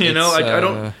 I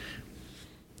don't.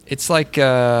 It's like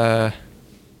it's.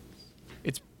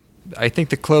 I think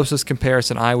the closest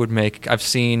comparison I would make. I've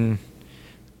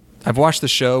watched the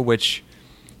show, which,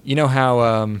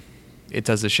 how it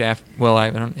does the Shaft. Well,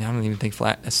 I don't even think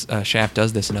Shaft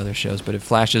does this in other shows, but it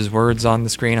flashes words on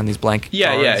the screen on these blank.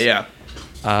 Yeah.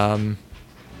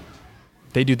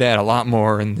 They do that a lot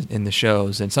more in the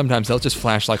shows, and sometimes they'll just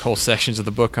flash like whole sections of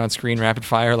the book on screen, rapid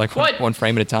fire, like one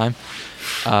frame at a time.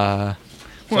 I've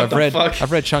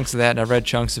read chunks of that, and I've read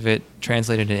chunks of it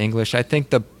translated into English. I think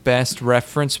the best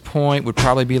reference point would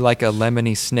probably be like a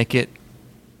Lemony Snicket,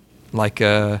 like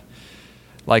a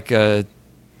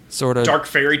sort of dark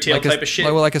fairy tale type of shit.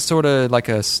 Like a sort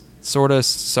of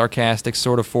sarcastic,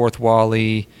 sort of fourth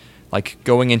wall-y, like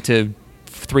going into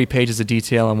 3 pages of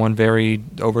detail on one very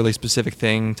overly specific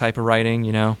thing type of writing,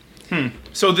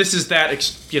 So this is that,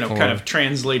 kind of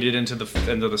translated into the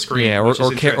screen. Yeah,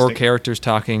 or characters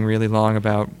talking really long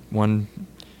about one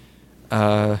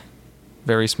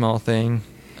very small thing,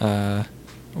 or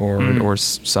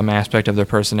some aspect of their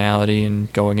personality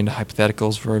and going into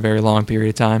hypotheticals for a very long period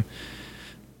of time.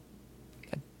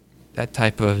 That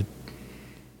type of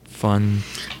fun.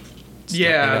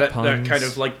 Yeah, that kind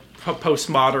of like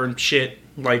postmodern shit.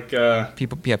 Like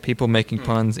people making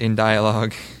puns in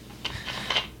dialogue.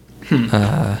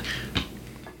 Yeah.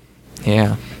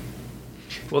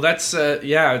 Well, that's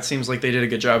it seems like they did a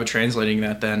good job of translating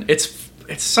that. Then it's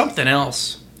something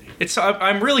else.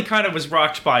 I'm really kind of was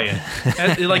rocked by it.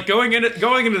 And, like going into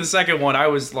the second one, I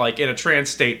was like in a trance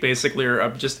state basically, or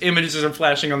just images are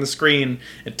flashing on the screen.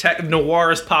 And Tech Noir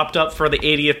has popped up for the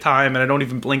 80th time, and I don't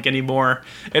even blink anymore.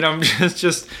 And I'm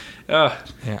just. Yeah,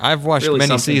 I've watched really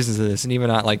many seasons of this, and even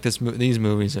not like these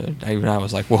movies. I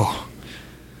was like, whoa,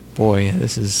 boy,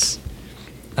 this is,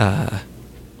 and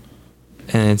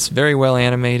it's very well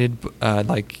animated.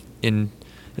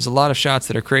 There's a lot of shots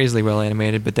that are crazily well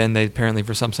animated, but then they apparently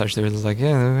for some such they're like,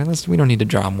 we don't need to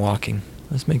draw them walking.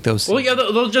 Let's make those. Well, yeah,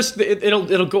 they'll just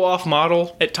it'll go off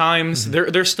model at times.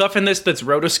 Mm-hmm. There's stuff in this that's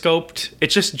rotoscoped. It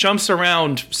just jumps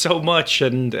around so much,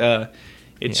 and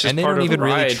it's just and they part don't of even the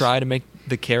ride. really try to make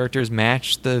the characters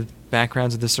match the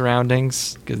backgrounds of the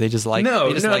surroundings because they just like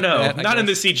no, that, not in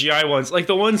the CGI ones. Like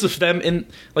the ones of them in,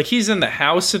 like he's in the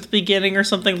house at the beginning or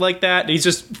something like that. He's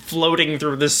just floating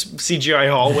through this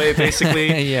CGI hallway,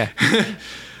 basically. Yeah.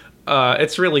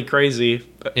 It's really crazy.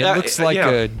 It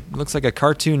looks like a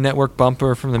Cartoon Network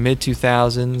bumper from the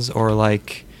mid-2000s, or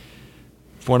like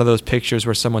one of those pictures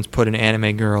where someone's put an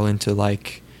anime girl into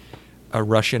like a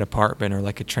Russian apartment or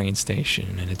like a train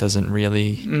station, and it doesn't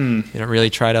really they don't really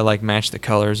try to like match the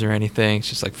colors or anything. It's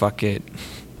just like fuck it.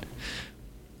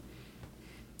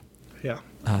 Yeah.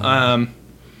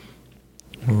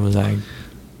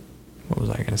 What was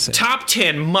I gonna say? Top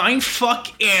 10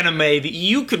 mindfuck anime that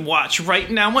you could watch right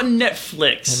now on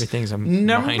Netflix. Everything's a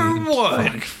number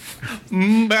one.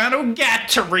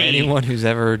 Monogatari. Anyone who's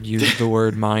ever used the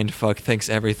word mindfuck thinks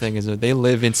everything is they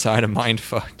live inside a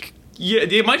mindfuck. Yeah,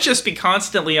 they might just be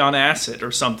constantly on acid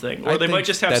or something, or they might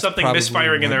just have something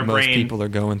misfiring in their brain. Most people are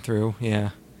going through,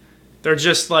 yeah. They're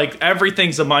just like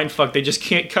everything's a mindfuck. They just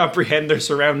can't comprehend their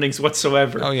surroundings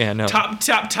whatsoever. Oh yeah, no. Top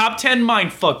 10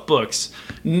 mindfuck books.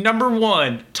 Number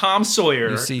 1, Tom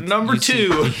Sawyer. Number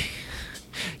 2.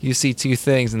 You see two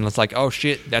things and it's like, oh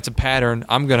shit, that's a pattern.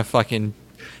 I'm gonna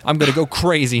go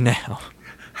crazy now.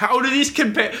 How do these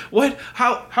compare? What?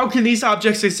 How can these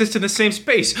objects exist in the same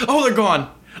space? Oh, they're gone.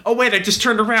 Oh wait, I just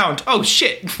turned around. Oh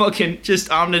shit! Fucking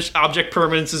just object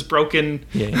permanence is broken.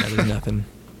 Yeah, there's nothing.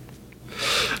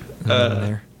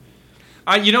 There.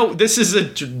 This is a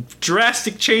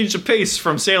drastic change of pace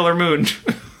from Sailor Moon.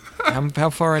 How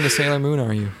far into Sailor Moon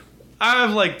are you? I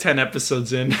have like 10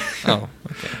 episodes in. Oh,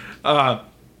 okay.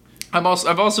 I've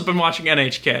also been watching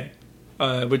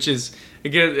NHK, which is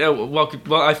again welcome.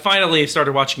 Well, I finally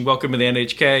started watching Welcome to the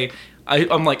NHK.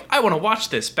 I'm like, I want to watch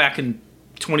this back in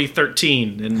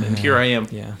 2013, and here I am,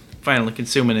 finally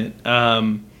consuming it.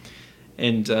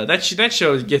 And that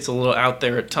show gets a little out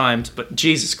there at times, but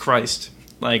Jesus Christ,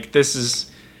 like this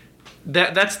is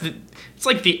it's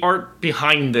like the art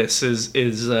behind this is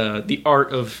the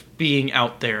art of being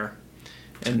out there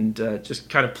and just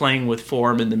kind of playing with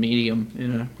form and the medium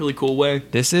in a really cool way.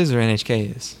 This is or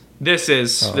NHK is? This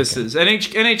is.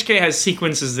 NHK has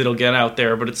sequences that'll get out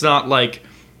there, but it's not like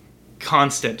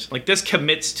constant. Like this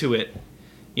commits to it.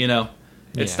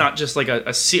 It's not just like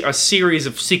a series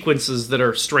of sequences that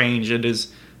are strange. It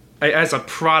is, as a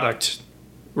product,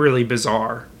 really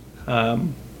bizarre,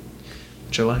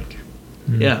 which I like.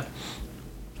 Yeah.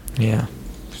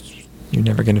 You're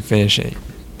never going to finish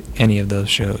any of those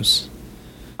shows.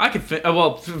 I could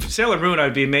Sailor Moon,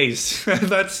 I'd be amazed.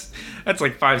 that's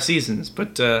like 5 seasons,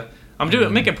 but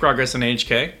I'm making progress on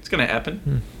NHK. It's going to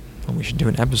happen. Well, we should do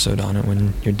an episode on it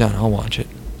when you're done. I'll watch it.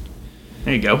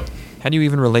 There you go. How do you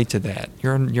even relate to that?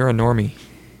 You're a normie.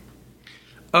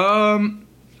 I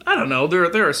don't know.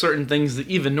 There are certain things that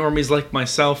even normies like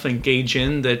myself engage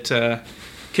in that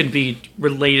can be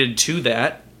related to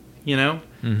that.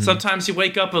 Mm-hmm. Sometimes you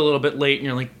wake up a little bit late and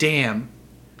you're like, "Damn,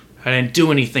 I didn't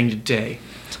do anything today.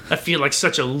 I feel like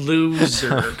such a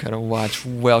loser." I'm gonna watch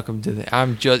Welcome to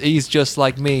the. He's just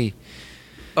like me.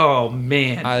 Oh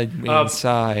man, I'm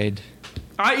inside.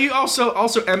 You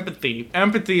also empathy.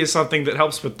 Empathy is something that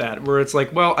helps with that, where it's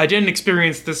like, well, I didn't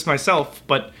experience this myself,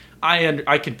 but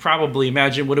I could probably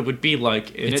imagine what it would be like,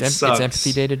 and it sucks. It's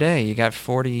empathy day to day. You got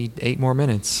 48 more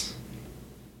minutes.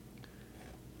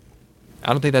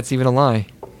 I don't think that's even a lie.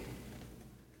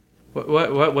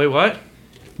 What? Wait, what?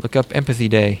 Look up Empathy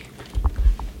Day.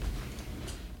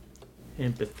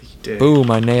 Empathy Day.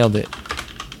 Boom! I nailed it.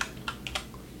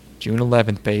 June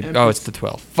 11th, baby. Oh, it's the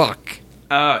 12th. Fuck.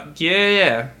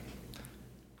 Yeah.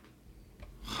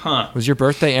 Huh. Was your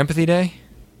birthday Empathy Day?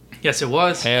 Yes, it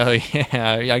was. Hell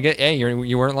yeah. Hey,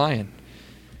 you weren't lying.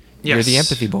 Yes. You're the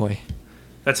empathy boy.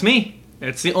 That's me.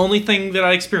 It's the only thing that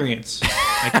I experience.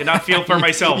 I cannot feel for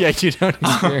myself. Yeah, you don't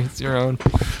experience your own.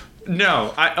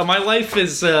 No, my life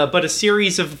is but a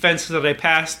series of events that I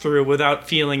pass through without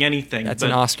feeling anything. That's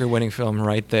an Oscar-winning film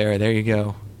right there. There you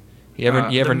go. You ever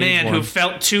the need man one. who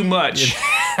felt too much.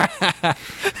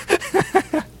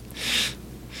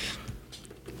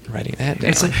 Writing that down.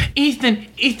 It's like,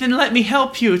 Ethan, let me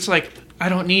help you. It's like, I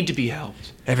don't need to be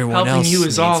helped. Everyone helping you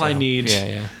is all I need.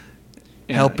 Yeah.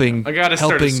 Helping. I gotta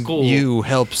start a school. You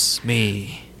helps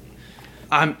me.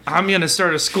 I'm gonna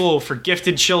start a school for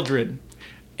gifted children,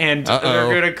 and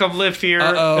they're gonna come live here.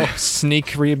 Sneak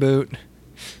reboot.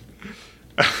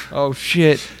 Oh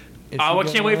shit. I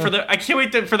can't wait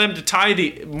for them to tie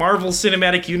the Marvel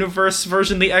Cinematic Universe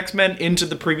version of the X-Men into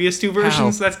the previous 2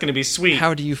 versions. That's going to be sweet.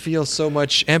 How do you feel so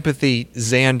much empathy,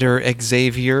 Xander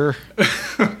Xavier?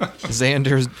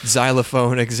 Xander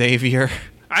Xylophone Xavier.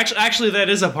 Actually, that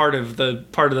is a part of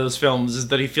those films, is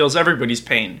that he feels everybody's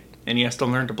pain. and he has to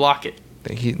learn to block it.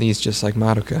 He's just like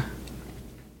Madoka.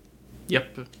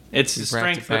 Yep. It's his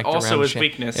strength, but also his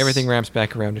weakness. Everything wraps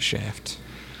back around to Shaft.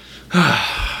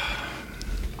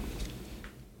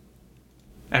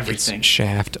 Everything. It's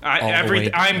Shaft.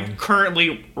 I'm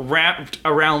currently wrapped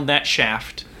around that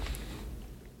shaft.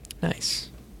 Nice.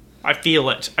 I feel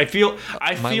it. I feel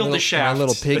the shaft. My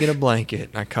little pig in a blanket,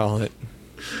 I call it.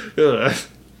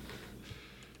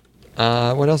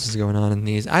 What else is going on in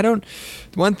these?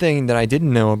 One thing that I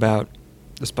didn't know about,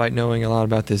 despite knowing a lot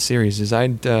about this series, is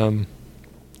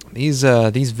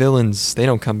these villains, they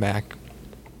don't come back.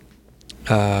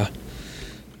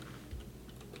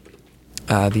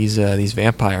 These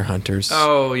vampire hunters.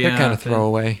 Oh yeah, they're kind of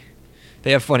throwaway.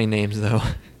 They have funny names though.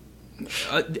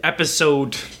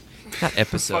 Episode. Not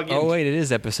episode. Oh wait, it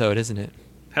is episode, isn't it?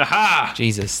 Haha.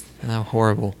 Jesus, how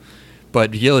horrible.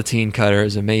 But guillotine cutter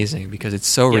is amazing because it's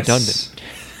so redundant.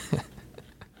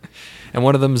 And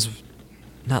one of them's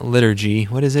not liturgy.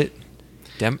 What is it?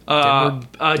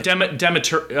 Dramaturgy.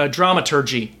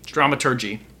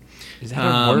 Dramaturgy. Is that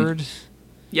a word?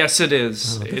 Yes, it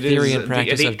is. The theory and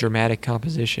practice of dramatic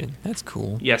composition. That's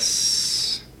cool.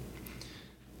 Yes.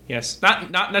 Yes.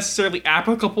 Not necessarily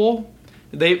applicable.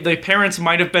 The parents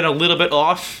might have been a little bit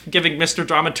off giving Mr.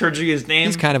 Dramaturgy his name.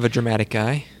 He's kind of a dramatic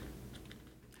guy.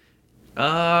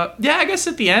 Yeah, I guess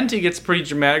at the end he gets pretty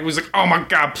dramatic. He was like, "Oh my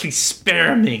God, please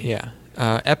spare me." Yeah.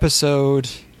 Episode.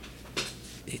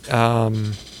 He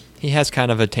has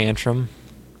kind of a tantrum.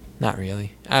 Not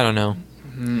really. I don't know.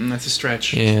 That's a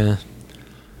stretch. Yeah.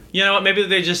 You know what? Maybe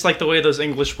they just like the way those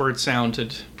English words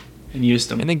sounded and used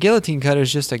them. And then Guillotine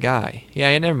Cutter's just a guy.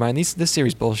 Yeah, never mind. This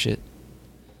series bullshit.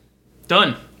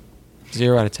 Done.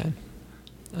 0 out of 10.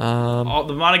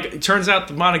 It turns out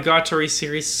the Monogatari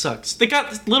series sucks. They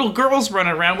got little girls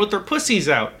running around with their pussies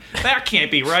out. That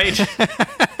can't be right.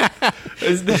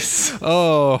 Is this?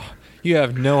 Oh, you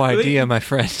have no idea, my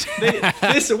friend. Wait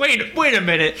a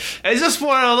minute. Is this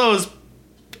one of those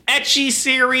ecchi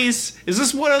series? Is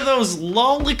this one of those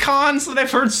lolicons that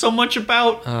I've heard so much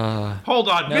about? Hold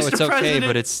on, no, Mr. it's President. okay,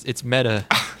 but it's meta.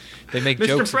 They make Mr.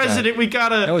 jokes President, about it. we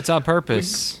gotta. No, it's on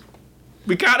purpose.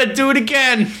 We gotta do it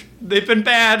again. They've been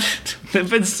bad. They've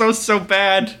been so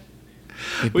bad.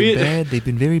 They've been bad. They've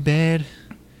been very bad.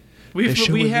 They're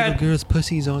showing little girls'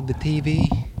 pussies on the TV.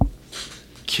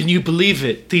 Can you believe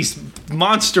it? These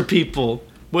monster people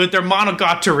with their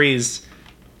monogataries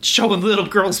showing little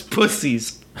girls'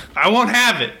 pussies. I won't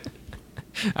have it.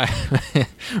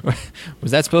 Was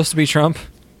that supposed to be Trump?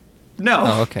 No.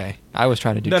 Oh, okay. I was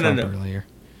trying to do Trump earlier.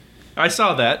 I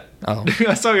saw that. Oh.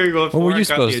 I saw you were going for. What were you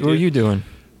supposed to? What were you doing?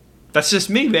 That's just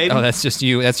me, baby. Oh, that's just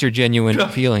you. That's your genuine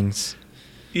feelings.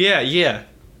 Yeah.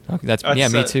 Okay, yeah,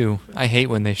 me too. I hate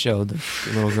when they show the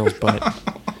little girl's butt.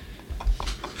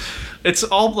 It's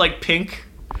all like pink.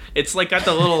 It's like got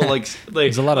the little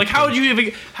There's a lot of how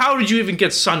did you even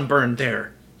get sunburned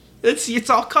there? It's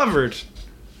all covered.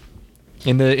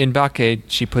 In Bake,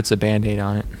 she puts a Band-Aid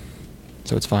on it,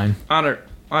 so it's fine. On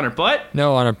her butt?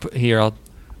 No, on her here.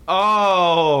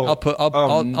 I'll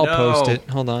post it.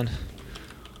 Hold on.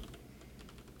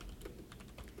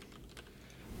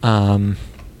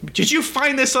 Did you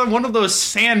find this on one of those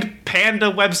Sand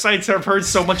Panda websites I've heard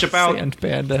so much about? Sand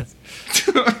Panda.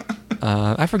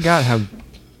 I forgot how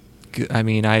good, I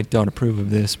mean, I don't approve of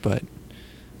this, but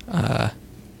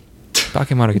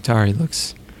Bakemonogatari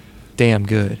looks damn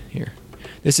good here.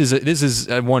 This is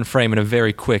one frame in a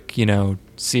very quick,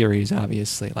 series,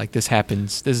 obviously. Like, this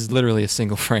is literally a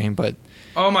single frame, but...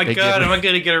 Oh my God, am I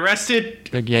going to get arrested?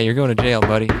 Yeah, you're going to jail,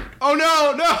 buddy. Oh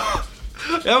no!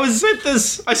 I was at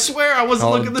this. I swear I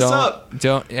wasn't looking this up.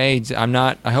 Hey, I'm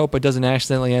not. I hope it doesn't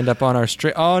accidentally end up on our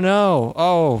stream. Oh no!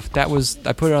 Oh,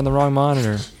 I put it on the wrong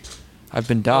monitor. I've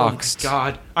been doxxed. Oh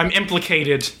God, I'm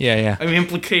implicated. Yeah. I'm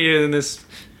implicated in this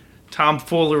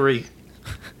tomfoolery.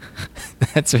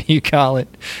 That's what you call it.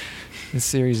 This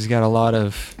series has got a lot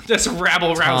of that's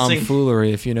rabble-rousing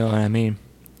tomfoolery, if you know what I mean.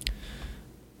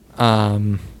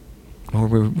 What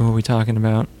were we talking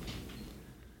about?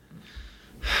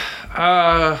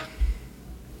 I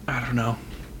don't know.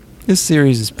 This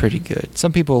series is pretty good.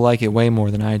 Some people like it way more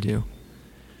than I do,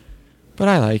 but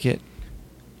I like it.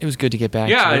 It was good to get back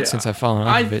to it since I've fallen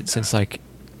off of it since like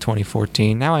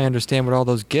 2014. Now I understand what all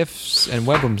those GIFs and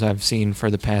webums I've seen for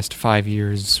the past 5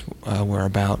 years were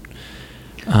about.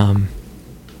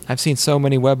 I've seen so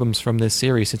many webums from this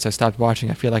series since I stopped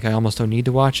watching. I feel like I almost don't need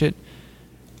to watch it,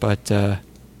 but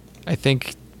I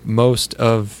think most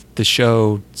of the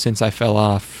show since I fell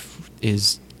off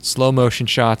is slow motion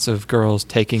shots of girls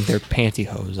taking their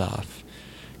pantyhose off,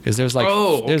 because there's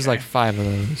like 5 of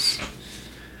those.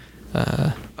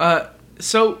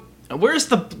 So Where's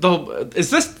the is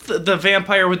this the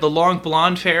vampire with the long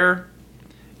blonde hair?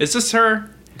 Is this her?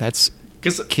 That's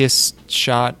Kiss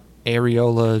Shot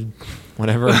Areola,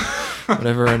 whatever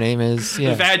her name is.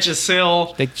 Yeah.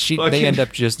 Vagisil. They end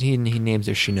up just he names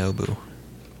her Shinobu.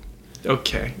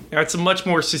 Okay, that's a much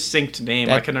more succinct name.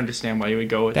 I can understand why you would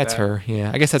go with that. That's her.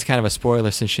 Yeah, I guess that's kind of a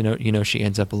spoiler since she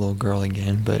ends up a little girl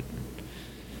again, but.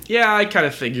 Yeah, I kind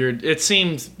of figured. It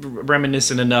seemed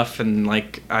reminiscent enough, and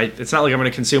it's not like I'm going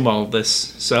to consume all of this.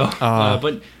 So,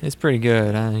 but it's pretty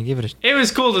good. Give it It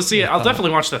was cool to see it. I'll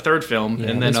definitely watch the third film,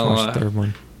 and then I'll watch the third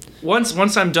one.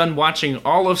 Once I'm done watching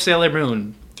all of Sailor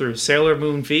Moon through Sailor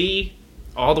Moon V,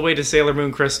 all the way to Sailor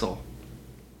Moon Crystal.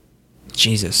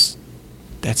 Jesus,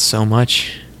 that's so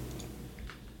much.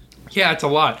 Yeah, it's a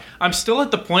lot. I'm still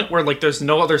at the point where there's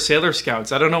no other Sailor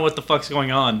Scouts. I don't know what the fuck's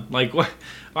going on. What?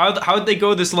 How'd they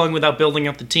go this long without building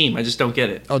up the team? I just don't get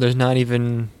it. Oh, there's not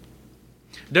even...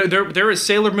 There is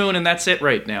Sailor Moon, and that's it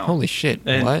right now. Holy shit,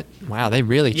 what? Wow, they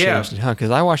really changed it, huh? Because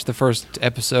I watched the first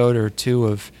episode or two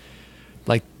of,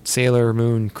 Sailor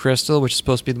Moon Crystal, which is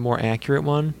supposed to be the more accurate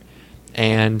one,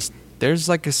 and there's,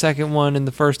 a second one in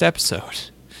the first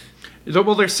episode.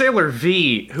 Well, there's Sailor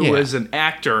V, who is an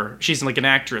actor. She's, an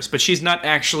actress, but she's not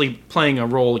actually playing a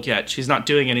role yet. She's not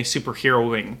doing any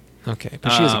superheroing. Okay, but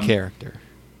she is a character.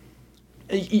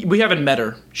 We haven't met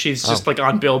her. She's just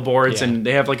on billboards, and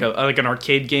they have an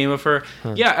arcade game of her.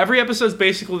 Huh. Yeah, every episode's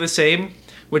basically the same,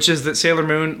 which is that Sailor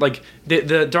Moon,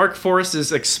 the Dark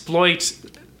Forces exploit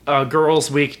a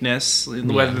girl's weakness,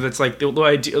 whether that's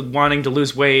wanting to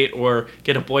lose weight or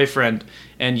get a boyfriend,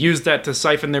 and use that to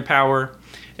siphon their power.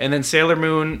 And then Sailor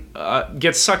Moon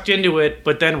gets sucked into it,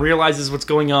 but then realizes what's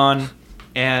going on,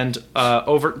 and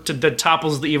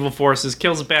topples the evil forces,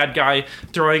 kills a bad guy,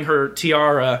 throwing her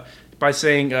tiara by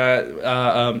saying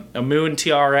a moon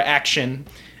tiara action.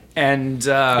 And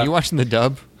are you watching the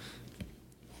dub?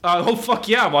 Oh fuck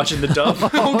yeah, I'm watching the dub.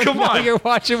 Oh come on, you're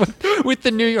watching with the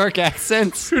New York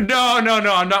accents. No,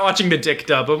 I'm not watching the dick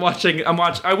dub.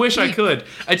 I wish I could.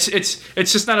 It's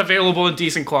just not available in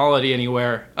decent quality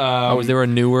anywhere. Is there a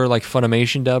newer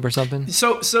Funimation dub or something?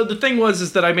 So the thing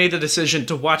is that I made the decision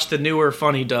to watch the newer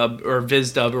Funny dub or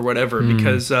Viz dub or whatever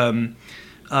because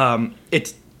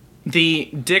it's the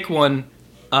dick one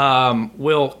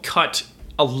will cut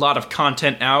a lot of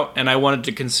content out, and I wanted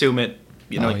to consume it.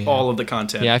 All of the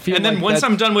content. Yeah, I feel. And then once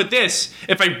I'm done with this,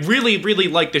 if I really, really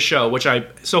like the show, which I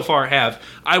so far have,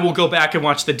 I will go back and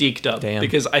watch the Deke dub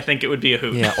because I think it would be a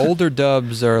hoot. Yeah, older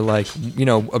dubs are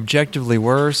objectively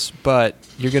worse, but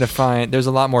you're gonna find there's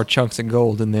a lot more chunks of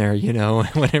gold in there.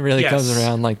 When it really comes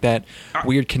around, like that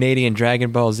weird Canadian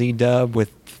Dragon Ball Z dub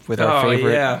with our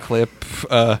favorite clip.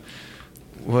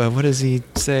 What does he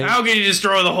say? How can you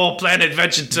destroy the whole planet,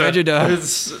 Vegeta?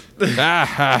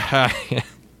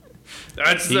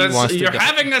 You're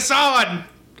having us on.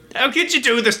 How could you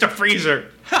do this to Freezer?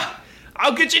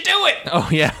 How could you do it? Oh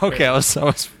yeah, okay. I was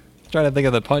trying to think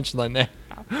of the punchline there.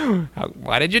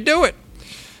 Why did you do it?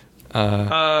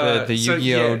 The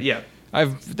Yu-Gi-Oh. Yeah.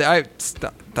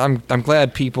 I'm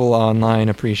glad people online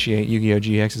appreciate Yu-Gi-Oh!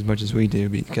 GX as much as we do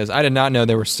because I did not know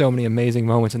there were so many amazing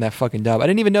moments in that fucking dub. I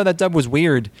didn't even know that dub was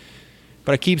weird,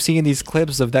 but I keep seeing these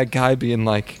clips of that guy being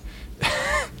like.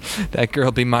 That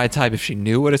girl be my type if she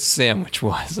knew what a sandwich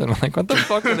was. And I'm like, what the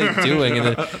fuck are they doing?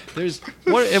 And then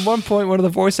at one point, one of the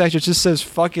voice actors just says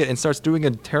 "fuck it" and starts doing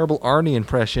a terrible Arnie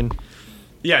impression.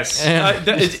 Yes.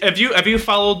 Have you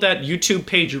followed that YouTube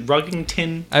page,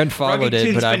 Ruggington? I haven't followed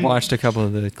it, but I've watched a couple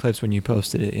of the clips when you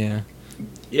posted it. Yeah.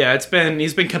 Yeah,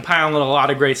 he's been compiling a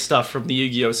lot of great stuff from the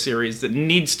Yu-Gi-Oh series that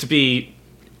needs to be.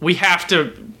 We have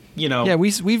to, Yeah,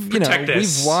 we've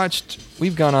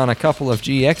gone on a couple of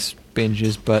GX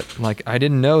binges, but I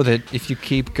didn't know that if you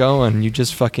keep going, you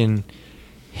just fucking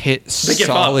hit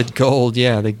solid gold.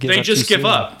 Yeah, they just give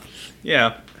up.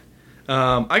 Yeah.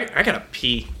 I gotta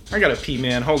pee.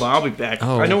 Man. Hold on, I'll be back.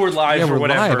 Oh, I know we're live or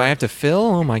whatever. Live. I have to fill.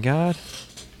 Oh my god.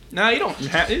 No, you don't. You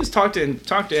just talk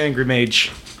to Angry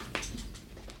Mage.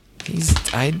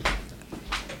 I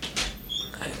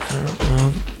don't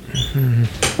know.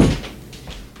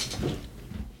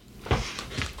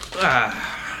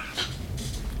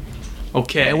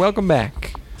 Okay. And welcome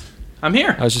back. I'm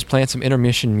here. I was just playing some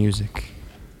intermission music.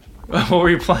 What were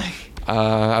you playing?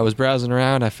 I was browsing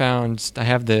around. I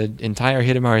have the entire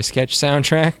Hidamari Sketch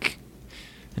soundtrack,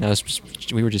 and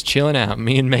we were just chilling out,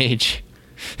 me and Mage.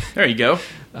 There you go.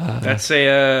 That's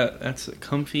a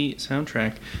comfy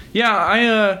soundtrack.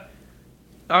 Yeah,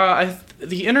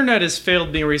 the internet has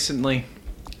failed me recently.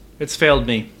 It's failed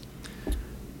me.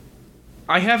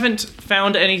 I haven't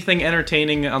found anything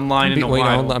entertaining online in a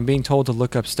while. I'm being told to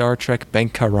look up Star Trek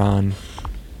Benkaran.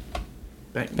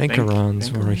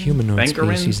 Bankarons were a humanoid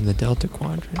species in the Delta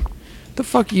Quadrant. The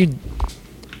fuck you?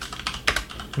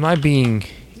 Am I being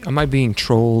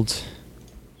trolled?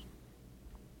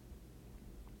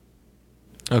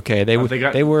 Okay, they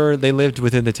lived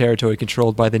within the territory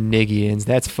controlled by the Nygeans.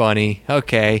 That's funny.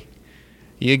 Okay,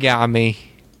 you got me.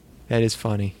 That is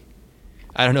funny.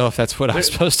 I don't know if that's what I'm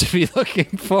supposed to be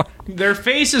looking for. Their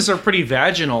faces are pretty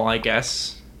vaginal, I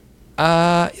guess.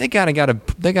 They got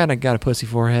a pussy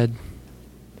forehead.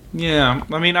 Yeah,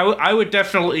 I mean, I would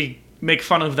definitely make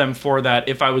fun of them for that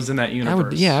if I was in that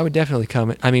universe. I would definitely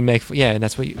comment. I mean,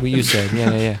 that's what you said.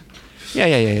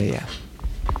 Yeah.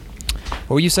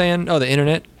 What were you saying? Oh, the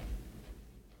internet.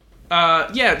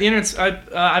 Yeah, the internet's.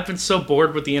 I've been so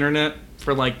bored with the internet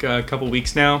for like a couple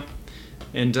weeks now,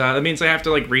 and that means I have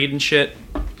to like read and shit,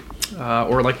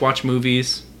 or like watch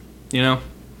movies, you know,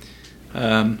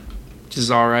 which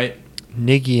is all right.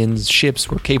 Nygean's ships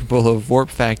were capable of warp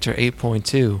factor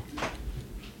 8.2.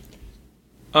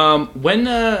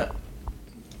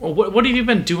 What have you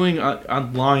been doing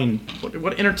online?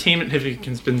 What entertainment have you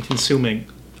been consuming?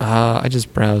 I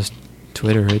just browsed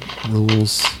Twitter. It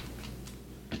rules.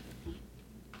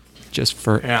 Just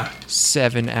for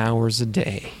 7 hours a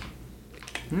day.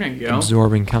 There you go.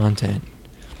 Absorbing content.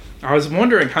 I was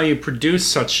wondering how you produce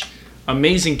such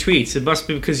amazing tweets. It must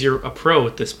be because you're a pro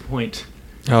at this point.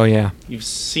 Oh, yeah. You've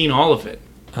seen all of it.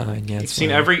 Yeah, you've seen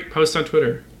every post on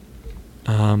Twitter.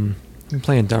 I'm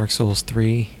playing Dark Souls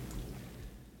 3.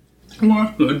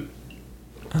 Well, good.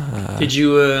 Did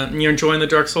you're enjoying the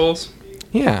Dark Souls?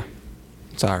 Yeah.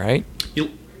 It's alright.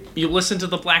 You listen to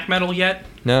the black metal yet?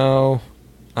 No.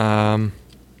 I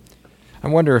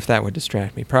wonder if that would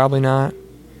distract me. Probably not.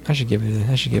 I should give it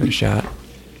a shot.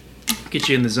 Get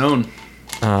you in the zone.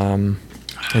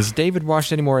 Has David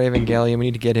watched any more Evangelion? We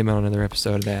need to get him on another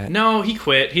episode of that. No, he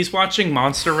quit. He's watching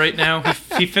Monster right now.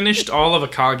 he finished all of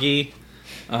Akagi.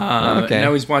 Okay.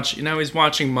 Now he's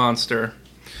watching Monster,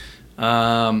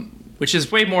 which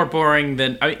is way more boring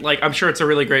than I'm sure it's a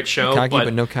really great show. Akagi,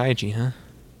 but no Kaiji, huh?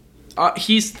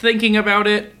 He's thinking about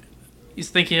it. I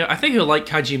think he'll like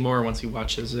Kaiji more once he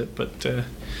watches it. But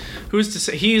who's to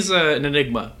say? He's an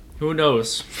enigma. Who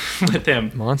knows with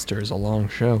him? Monster is a long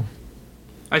show.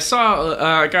 I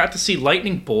got to see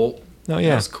Lightning Bolt. Oh yeah,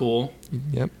 that was cool.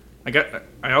 Yep. I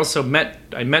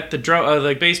met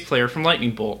the bass player from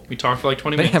Lightning Bolt. We talked for like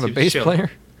 20 minutes. They have a bass player?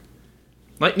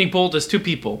 Lightning Bolt is two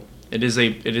people. It is a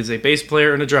bass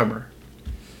player and a drummer.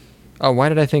 Oh, why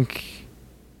did I think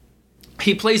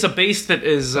he plays a bass that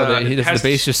is does the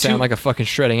bass just sound like a fucking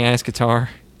shredding ass guitar?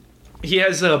 He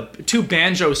has 2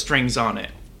 banjo strings on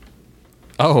it.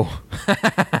 Oh.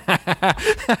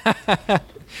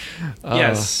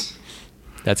 Yes.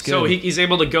 That's good. So he's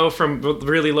able to go from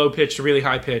really low pitch to really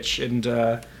high pitch, and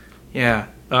yeah.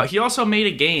 He also made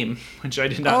a game, which I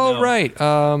did not know. Oh, right.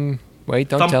 Wait,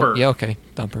 don't Thumper. tell. Yeah, okay.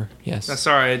 Thumper, yes.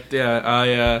 Sorry,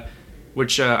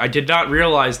 which I did not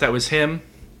realize that was him.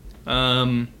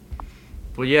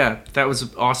 Well, yeah, that was an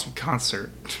awesome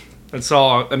concert. That's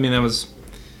all. I mean, that was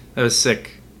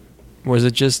sick. Was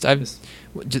it just?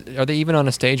 Are they even on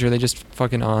a stage, or are they just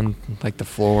fucking on like the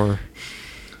floor?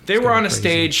 They were on a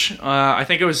stage. I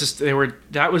think it was just they were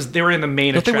in the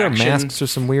main attraction. Don't they wear masks or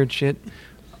some weird shit?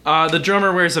 The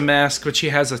drummer wears a mask, which he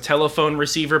has a telephone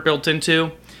receiver built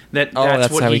into.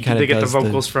 That's what they get the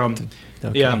vocals from.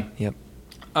 Okay. Yeah. Yep.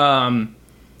 I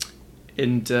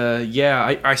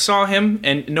saw him,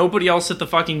 and nobody else at the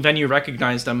fucking venue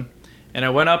recognized him. And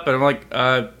I went up, and I'm like,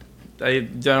 I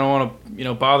don't want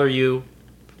to, bother you.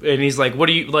 And he's like, "What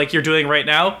are you like? You're doing right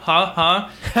now, huh?"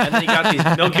 And then he got these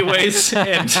Milky Ways,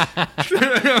 and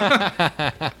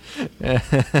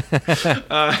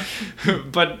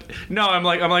but no, I'm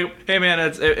like, "Hey man,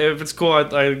 if it's cool,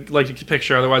 I'd like to get a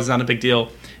picture. Otherwise, it's not a big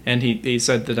deal." And he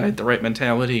said that I had the right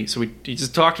mentality, so he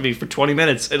just talked to me for 20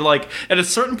 minutes, and like at a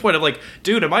certain point, I'm like,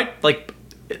 "Dude, am I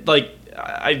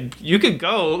you could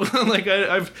go." Like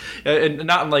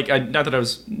not that I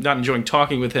was not enjoying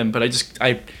talking with him, but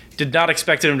I did not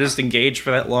expect him to just engage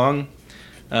for that long.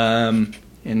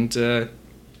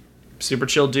 Super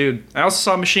chill dude. I also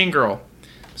saw Machine Girl.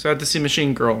 So I had to see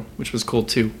Machine Girl, which was cool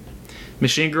too.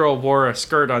 Machine Girl wore a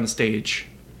skirt on stage.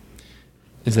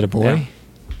 Is it a boy?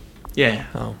 Yeah.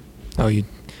 Oh, you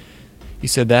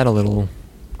said that a little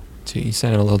too, you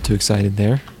sounded a little too excited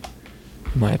there,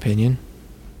 in my opinion.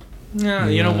 Yeah,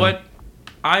 you know what?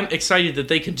 I'm excited that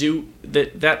they could do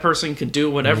that person could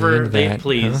do whatever they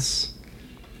please. Huh?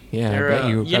 Yeah, I bet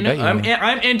you.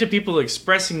 I'm into people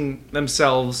expressing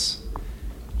themselves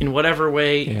in whatever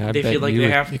way they feel like they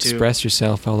have to. Express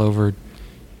yourself all over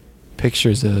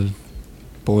pictures of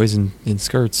boys in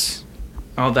skirts.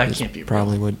 Oh, that can't be real.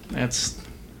 Probably would. That's...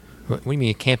 What do you mean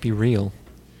it can't be real?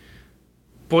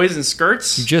 Boys in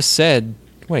skirts? You just said...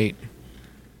 Wait.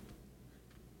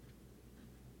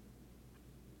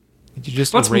 Did you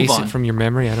just erase it from your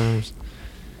memory? I don't know.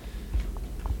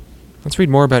 Let's read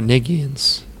more about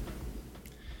Nygeans.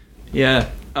 Yeah.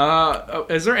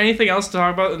 Is there anything else to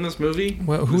talk about in this movie?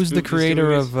 Well, who's the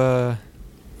creator of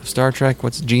Star Trek?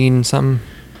 What's Gene something?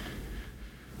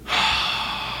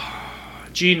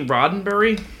 Gene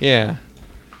Roddenberry? Yeah.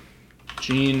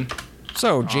 Gene.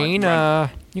 So, Gene,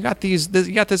 you got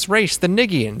this race, the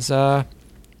Nygeans.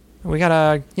 We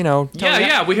gotta, we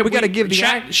gotta give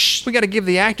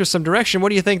the actors some direction. What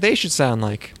do you think they should sound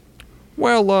like?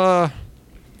 Well,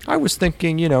 I was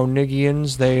thinking,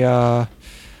 Nygeans,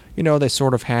 they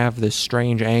sort of have this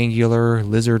strange angular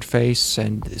lizard face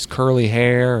and this curly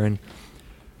hair, and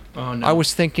I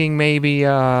was thinking maybe,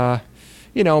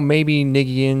 maybe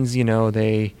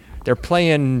Nygeans, they're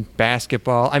playing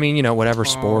basketball. I mean, whatever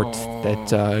sport that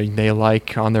they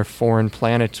like on their foreign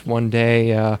planet one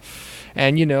day.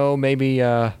 And, maybe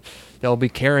they'll be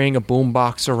carrying a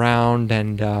boombox around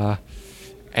and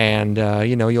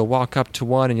you'll walk up to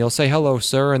one and you'll say, hello,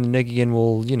 sir. And the Nygean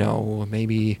will,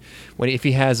 maybe if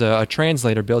he has a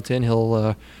translator built in,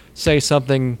 he'll say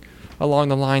something along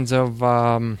the lines of,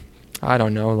 I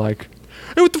don't know, like,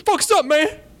 hey, what the fuck's up, man?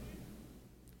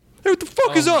 Hey, what the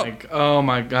fuck is up? Oh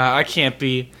my god, I can't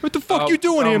be. What the fuck you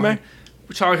doing here, man?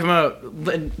 We're talking about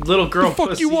little girl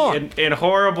pussy and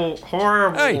horrible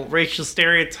racial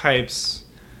stereotypes.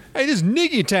 Hey, this is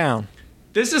Niggy Town.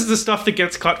 This is the stuff that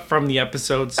gets cut from the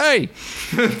episodes. Hey!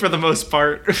 For the most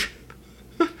part.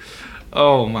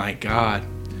 Oh my god.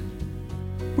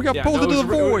 We got pulled into the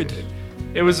void.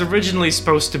 It was originally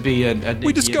supposed to be a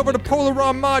we discovered a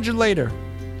Polaron modulator.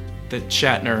 That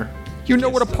Shatner... You know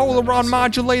what a Polaron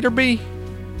modulator be?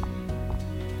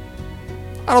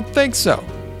 I don't think so.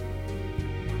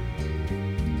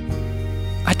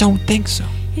 I don't think so.